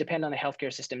regulations depend on the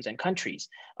healthcare systems and countries.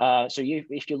 So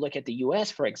if you look at the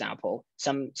US, for example,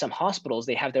 some hospitals,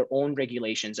 they have their own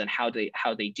regulations on how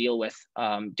they deal with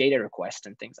data requests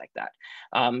and things like that.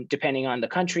 Depending on the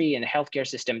country and the healthcare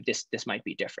system, this might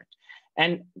be different.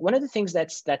 And one of the things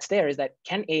that's there is that,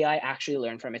 can AI actually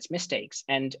learn from its mistakes?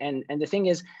 And the thing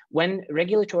is, when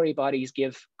regulatory bodies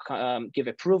give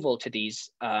approval to these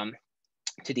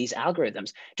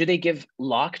algorithms, do they give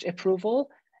locked approval,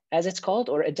 as it's called,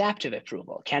 or adaptive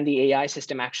approval? Can the AI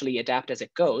system actually adapt as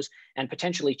it goes and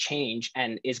potentially change,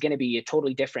 and is going to be a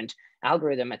totally different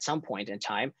algorithm at some point in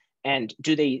time? And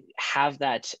do they have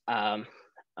that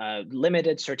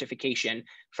limited certification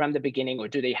from the beginning, or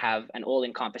do they have an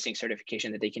all-encompassing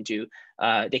certification that they can do?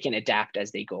 They can adapt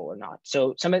as they go or not.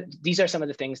 So these are some of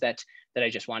the things that I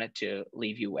just wanted to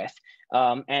leave you with.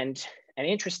 And an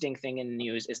interesting thing in the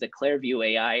news is the Clearview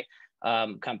AI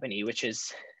company, which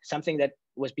is something that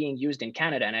was being used in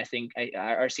Canada. And I think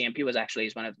our CMP was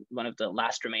actually one of the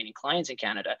last remaining clients in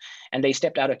Canada. And they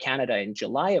stepped out of Canada in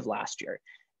July of last year.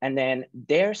 And then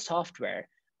their software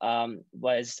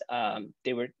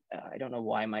they were, I don't know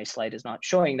why my slide is not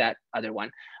showing that other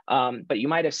one, but you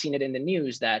might have seen it in the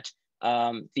news that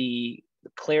the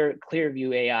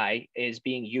Clearview AI is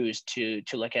being used to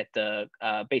look at the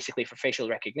basically for facial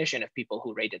recognition of people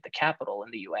who raided the Capitol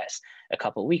in the US a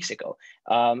couple of weeks ago.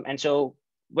 And so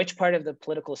which part of the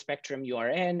political spectrum you are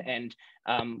in, and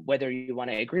whether you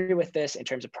want to agree with this in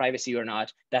terms of privacy or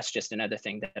not, that's just another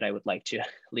thing that I would like to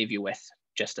leave you with,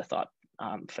 just a thought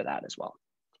for that as well.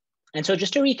 And so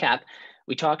just to recap,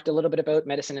 we talked a little bit about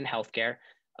medicine and healthcare.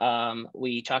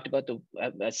 We talked about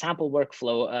the sample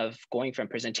workflow of going from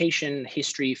presentation,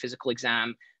 history, physical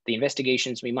exam, the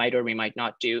investigations we might or we might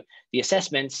not do, the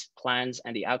assessments, plans,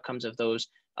 and the outcomes of those.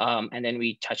 And then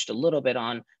we touched a little bit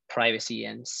on privacy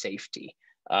and safety.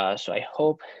 So I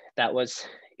hope that was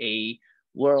a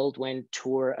whirlwind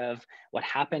tour of what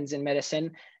happens in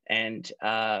medicine. And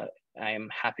I'm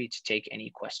happy to take any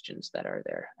questions that are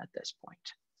there at this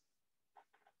point.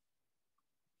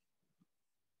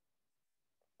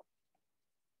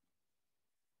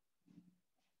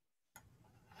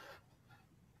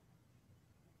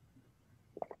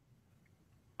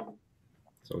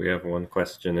 So we have one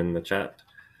question in the chat.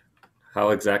 How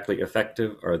exactly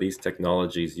effective are these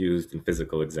technologies used in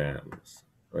physical exams,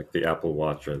 like the Apple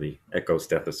Watch or the Echo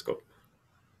stethoscope?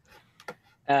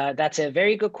 That's a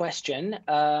very good question.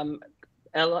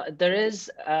 There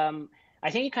is, I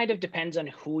think it kind of depends on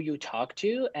who you talk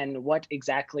to and what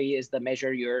exactly is the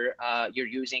measure you're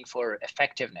using for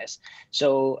effectiveness.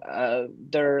 So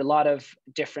there are a lot of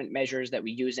different measures that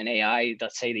we use in AI.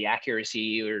 Let's say the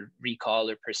accuracy or recall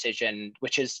or precision,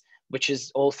 which is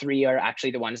all three are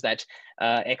actually the ones that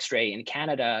X-ray in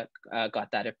Canada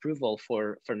got that approval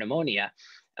for pneumonia.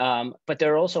 But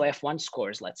there are also F1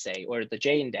 scores, let's say, or the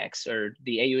J index or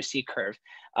the AUC curve.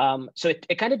 So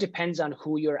it kind of depends on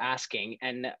who you're asking.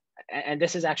 And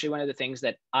this is actually one of the things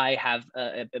that I have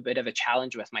a bit of a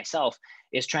challenge with myself,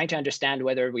 is trying to understand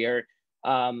whether we are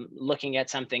looking at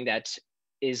something that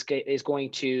is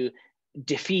going to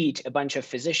defeat a bunch of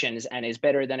physicians and is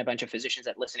better than a bunch of physicians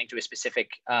at listening to a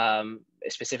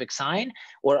specific sign,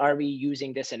 or are we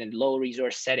using this in a low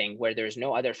resource setting where there's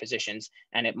no other physicians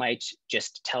and it might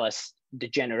just tell us the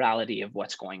generality of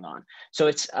what's going on? So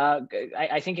it's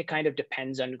I think it kind of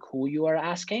depends on who you are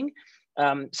asking.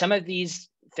 Some of these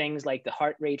things like the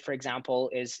heart rate, for example,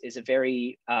 is a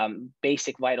very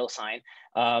basic vital sign.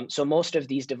 So most of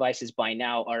these devices by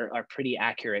now are pretty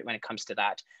accurate when it comes to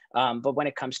that. But when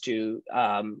it comes to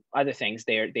other things,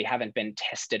 they haven't been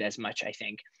tested as much, I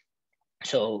think.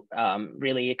 So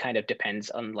really, it kind of depends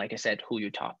on, like I said, who you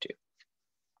talk to.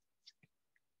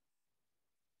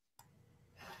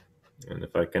 And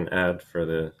if I can add for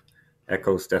the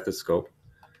Echo stethoscope,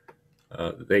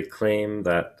 they claim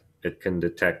that it can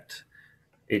detect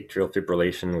atrial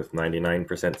fibrillation with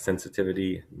 99%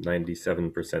 sensitivity,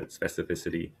 97%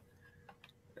 specificity,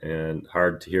 and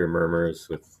hard to hear murmurs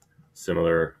with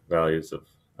similar values of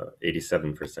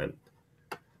 87%.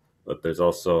 But there's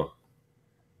also,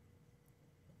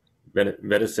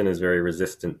 medicine is very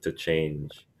resistant to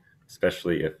change,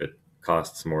 especially if it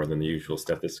costs more than the usual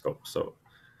stethoscope. So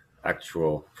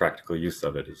actual practical use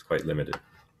of it is quite limited.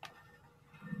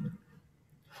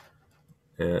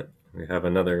 And we have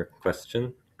another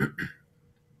question.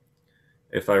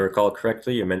 If I recall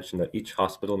correctly, you mentioned that each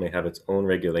hospital may have its own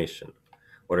regulation.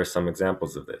 What are some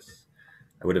examples of this?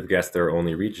 I would have guessed there are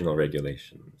only regional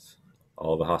regulations.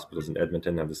 All the hospitals in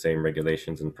Edmonton have the same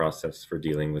regulations and process for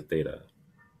dealing with data.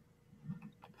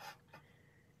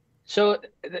 So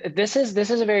this is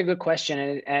a very good question,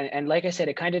 and like I said,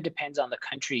 it kind of depends on the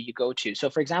country you go to. So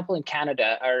for example, in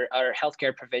Canada, our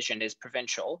healthcare provision is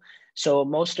provincial. So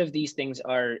most of these things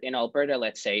are in Alberta,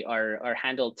 let's say, are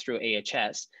handled through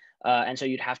AHS. And so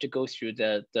you'd have to go through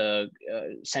the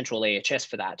central AHS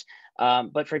for that.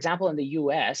 But for example, in the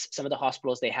US, some of the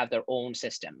hospitals, they have their own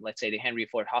system. Let's say the Henry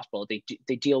Ford Hospital,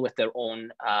 they deal with their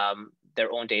own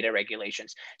data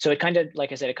regulations. So it kind of,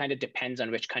 like I said, it kind of depends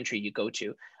on which country you go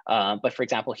to. But for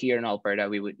example, here in Alberta,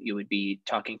 you would be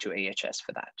talking to AHS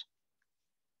for that.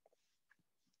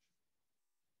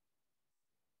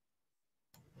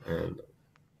 And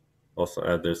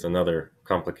also there's another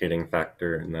complicating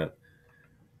factor in that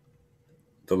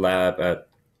the lab that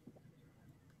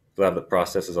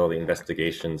processes all the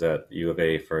investigations at U of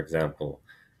A, for example,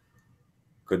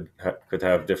 could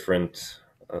have different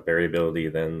variability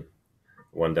than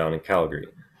one down in Calgary.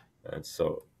 And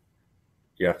so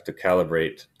you have to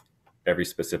calibrate every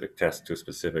specific test to a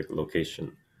specific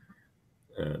location.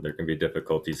 There can be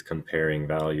difficulties comparing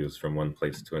values from one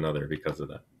place to another because of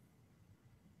that.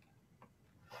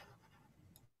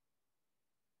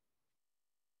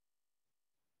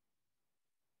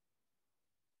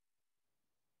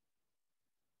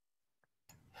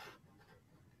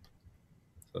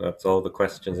 So that's all the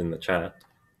questions in the chat.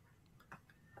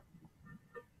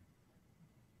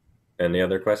 Any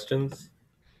other questions?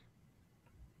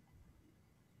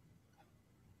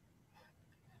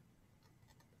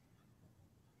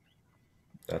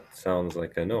 That sounds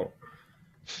like a no.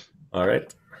 All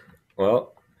right.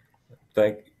 Well,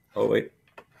 oh wait.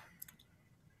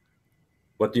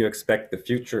 What do you expect the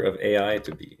future of AI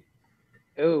to be?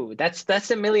 Oh, that's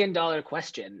 $1 million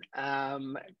question.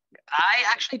 I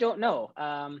actually don't know.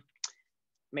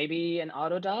 Maybe an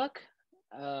autodoc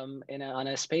on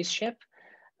a spaceship.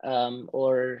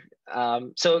 So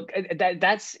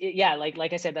that's, yeah,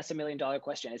 like I said, that's $1 million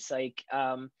question. It's like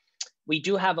we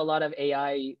do have a lot of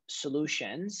AI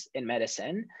solutions in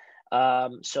medicine.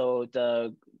 So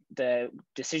the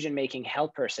decision-making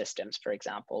helper systems, for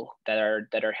example, that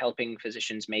are helping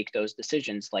physicians make those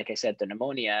decisions. Like I said, the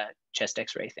pneumonia chest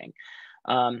X-ray thing.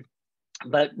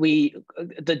 But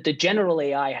the general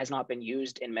AI has not been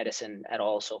used in medicine at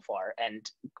all so far. And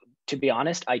to be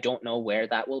honest, I don't know where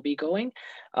that will be going.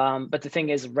 But the thing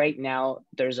is, right now,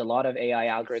 there's a lot of AI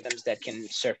algorithms that can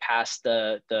surpass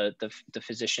the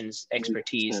physician's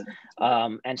expertise.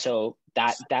 And so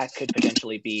that could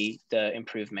potentially be the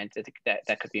improvement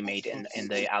that could be made in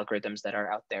the algorithms that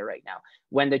are out there right now.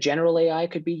 When the general AI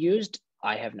could be used,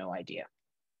 I have no idea.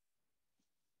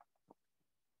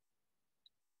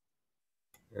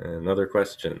 Another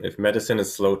question. If medicine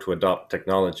is slow to adopt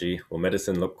technology, will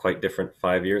medicine look quite different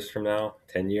 5 years from now,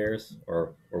 10 years,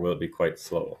 or will it be quite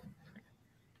slow?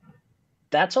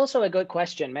 That's also a good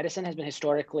question. Medicine has been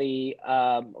historically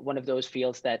one of those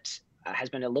fields that has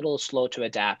been a little slow to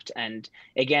adapt. And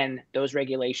again, those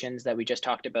regulations that we just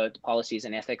talked about, policies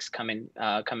and ethics come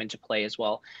into play as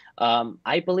well.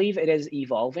 I believe it is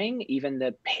evolving. Even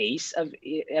the pace of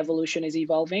evolution is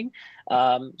evolving.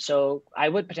 So I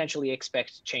would potentially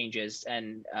expect changes,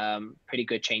 and pretty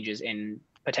good changes in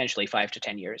potentially 5 to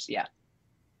 10 years. Yeah.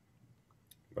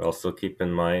 But also keep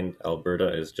in mind,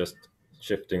 Alberta is just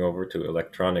shifting over to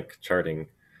electronic charting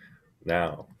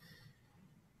now.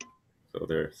 So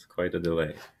there's quite a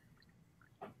delay.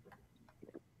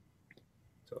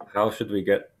 So how should we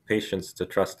get patients to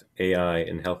trust AI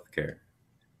in healthcare?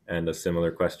 And a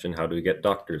similar question, how do we get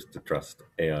doctors to trust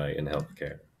AI in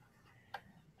healthcare?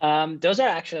 Those are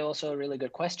actually also really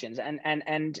good questions,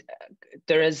 and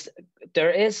there is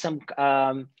some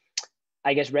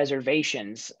I guess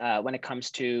reservations when it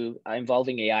comes to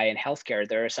involving AI in healthcare.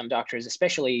 There are some doctors,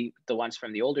 especially the ones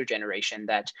from the older generation,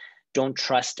 that don't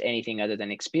trust anything other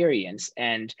than experience,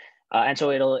 and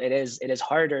so it is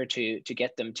harder to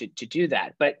get them to do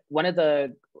that. But one of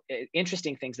the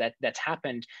interesting things that's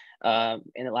happened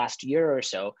in the last year or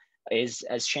so is,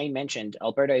 as Shane mentioned,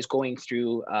 Alberta is going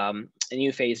through a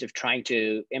new phase of trying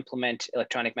to implement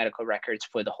electronic medical records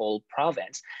for the whole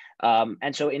province.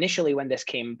 And so initially when this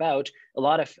came about, a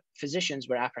lot of physicians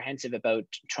were apprehensive about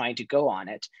trying to go on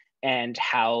it, and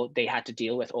how they had to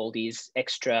deal with all these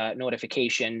extra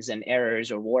notifications and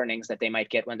errors or warnings that they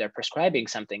might get when they're prescribing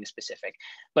something specific.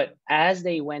 But as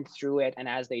they went through it and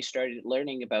as they started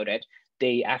learning about it,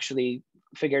 they actually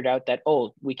figured out that,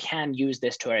 oh, we can use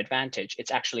this to our advantage.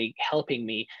 It's actually helping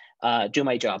me do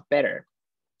my job better.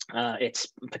 It's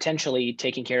potentially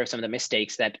taking care of some of the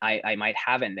mistakes that I might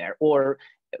have in there, or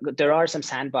there are some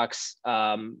sandbox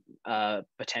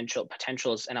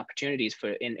potentials and opportunities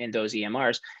for in those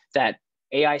EMRs that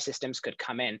AI systems could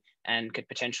come in and could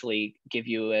potentially give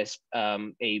you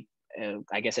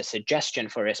I guess a suggestion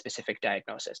for a specific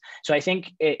diagnosis. So I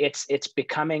think it's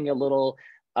becoming a little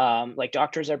like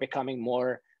doctors are becoming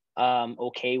more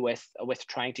okay with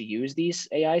trying to use these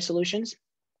AI solutions,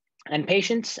 and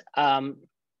patients.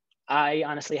 I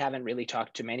honestly haven't really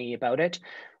talked to many about it.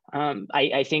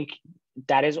 I think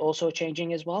that is also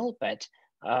changing as well, but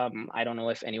I don't know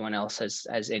if anyone else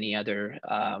has any other.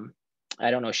 I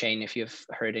don't know, Shane, if you've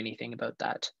heard anything about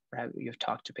that, or have you've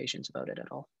talked to patients about it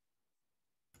at all?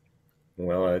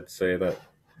 Well, I'd say that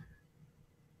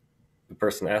the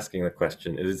person asking the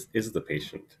question is the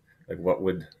patient. Like, what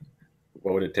would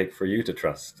it take for you to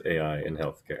trust AI in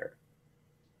healthcare?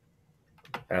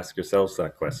 Ask yourselves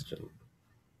that question.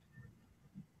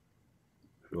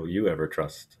 Will you ever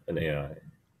trust an AI?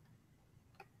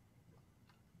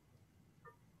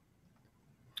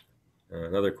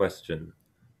 Another question.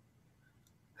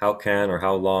 How can or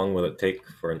how long will it take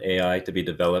for an AI to be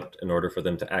developed in order for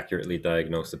them to accurately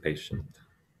diagnose a patient?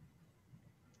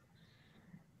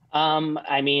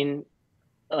 I mean,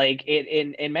 like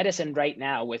in medicine right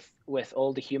now, with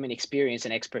all the human experience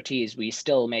and expertise, we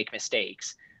still make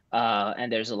mistakes.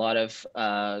 And there's a lot of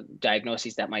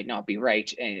diagnoses that might not be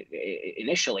right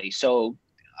initially. So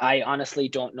I honestly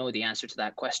don't know the answer to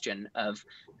that question of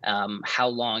how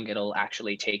long it'll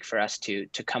actually take for us to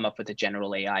come up with a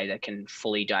general AI that can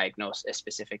fully diagnose a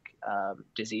specific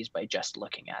disease by just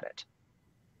looking at it.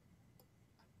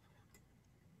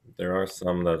 There are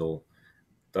some that'll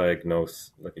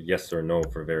diagnose like a yes or no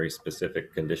for very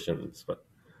specific conditions, but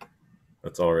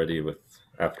that's already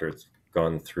after it's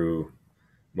gone through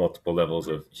multiple levels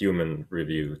of human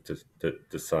review to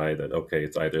decide that, okay,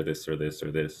 it's either this or this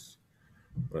or this.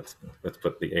 Let's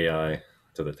put the AI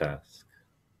to the task.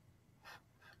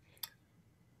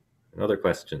 Another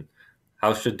question.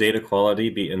 How should data quality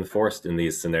be enforced in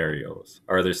these scenarios?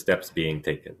 Are there steps being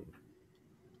taken?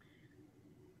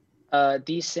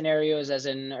 These scenarios, as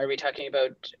in, are we talking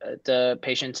about the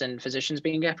patients and physicians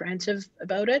being apprehensive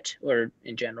about it, or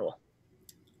in general?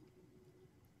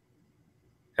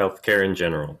 Healthcare in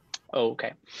general. Oh,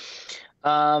 okay.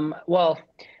 Well,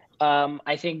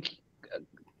 I think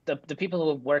the people who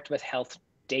have worked with health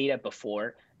data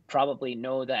before probably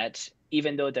know that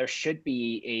even though there should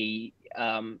be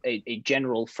a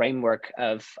general framework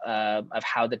of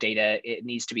how the data it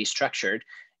needs to be structured,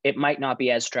 it might not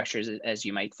be as structured as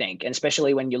you might think. And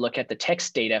especially when you look at the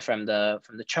text data from the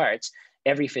charts,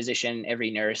 every physician,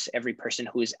 every nurse, every person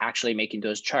who is actually making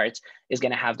those charts is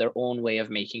going to have their own way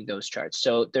of making those charts.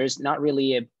 So there's not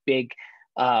really a big,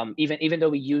 even though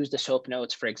we use the SOAP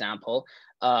notes, for example,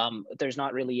 there's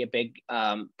not really a big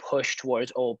push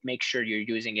towards, oh, make sure you're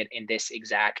using it in this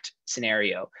exact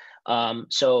scenario.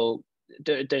 So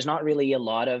there's not really a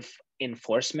lot of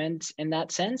enforcement in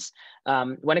that sense.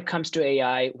 When it comes to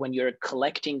AI, when you're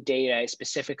collecting data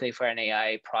specifically for an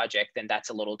AI project, then that's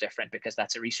a little different because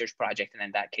that's a research project. And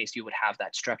in that case, you would have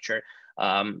that structure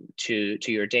to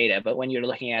your data. But when you're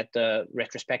looking at the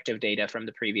retrospective data from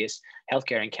the previous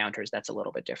healthcare encounters, that's a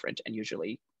little bit different and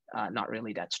usually not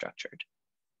really that structured.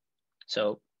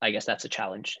 So I guess that's a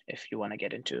challenge if you want to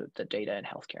get into the data in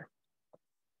healthcare.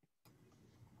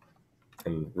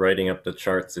 And writing up the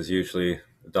charts is usually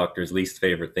the doctor's least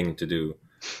favorite thing to do.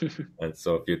 And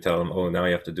so if you tell them, oh, now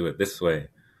you have to do it this way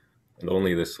and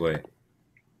only this way,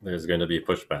 there's going to be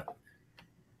pushback.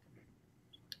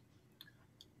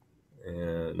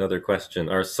 Another question,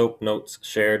 are SOAP notes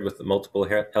shared with multiple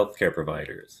healthcare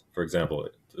providers? For example,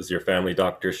 does your family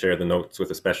doctor share the notes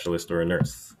with a specialist or a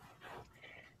nurse?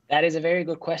 That is a very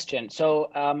good question.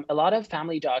 So a lot of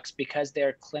family docs, because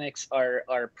their clinics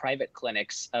are private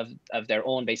clinics of their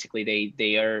own, basically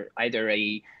they are either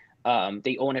they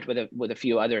own it with a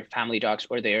few other family docs,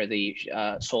 or they are the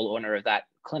sole owner of that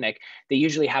clinic. They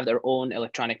usually have their own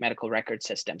electronic medical record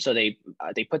system. So they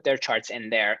put their charts in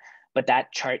there, but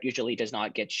that chart usually does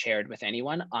not get shared with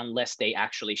anyone unless they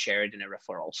actually share it in a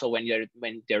referral. So when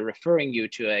they're referring you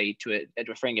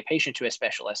referring a patient to a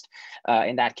specialist,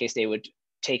 in that case, they would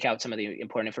take out some of the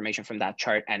important information from that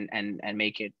chart and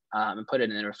make it and put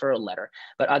it in a referral letter.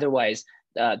 But otherwise,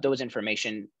 those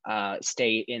information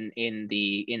stay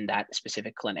in that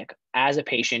specific clinic. As a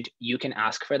patient, you can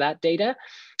ask for that data,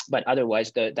 but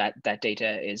otherwise that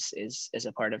data is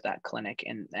a part of that clinic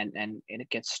and it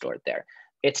gets stored there.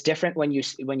 It's different when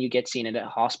you get seen at a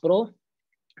hospital.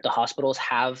 The hospitals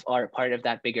are part of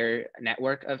that bigger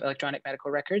network of electronic medical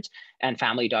records, and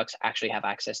family docs actually have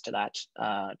access to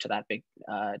that big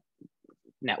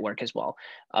network as well.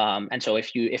 And so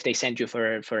if they send you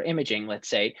for imaging, let's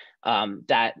say,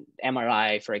 that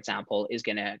MRI, for example, is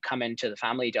going to come into the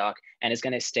family doc and is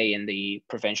going to stay in the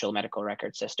provincial medical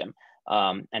record system.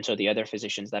 And so the other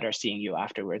physicians that are seeing you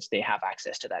afterwards, they have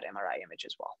access to that MRI image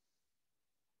as well.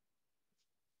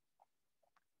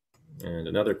 And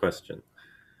another question.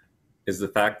 Is the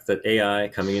fact that AI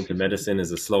coming into medicine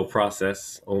is a slow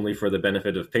process only for the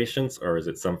benefit of patients, or is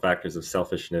it some factors of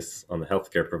selfishness on the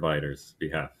healthcare provider's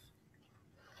behalf?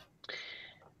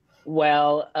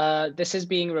 Well, this is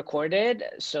being recorded,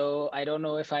 so I don't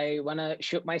know if I want to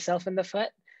shoot myself in the foot.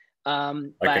 I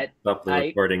can stop the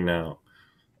recording now.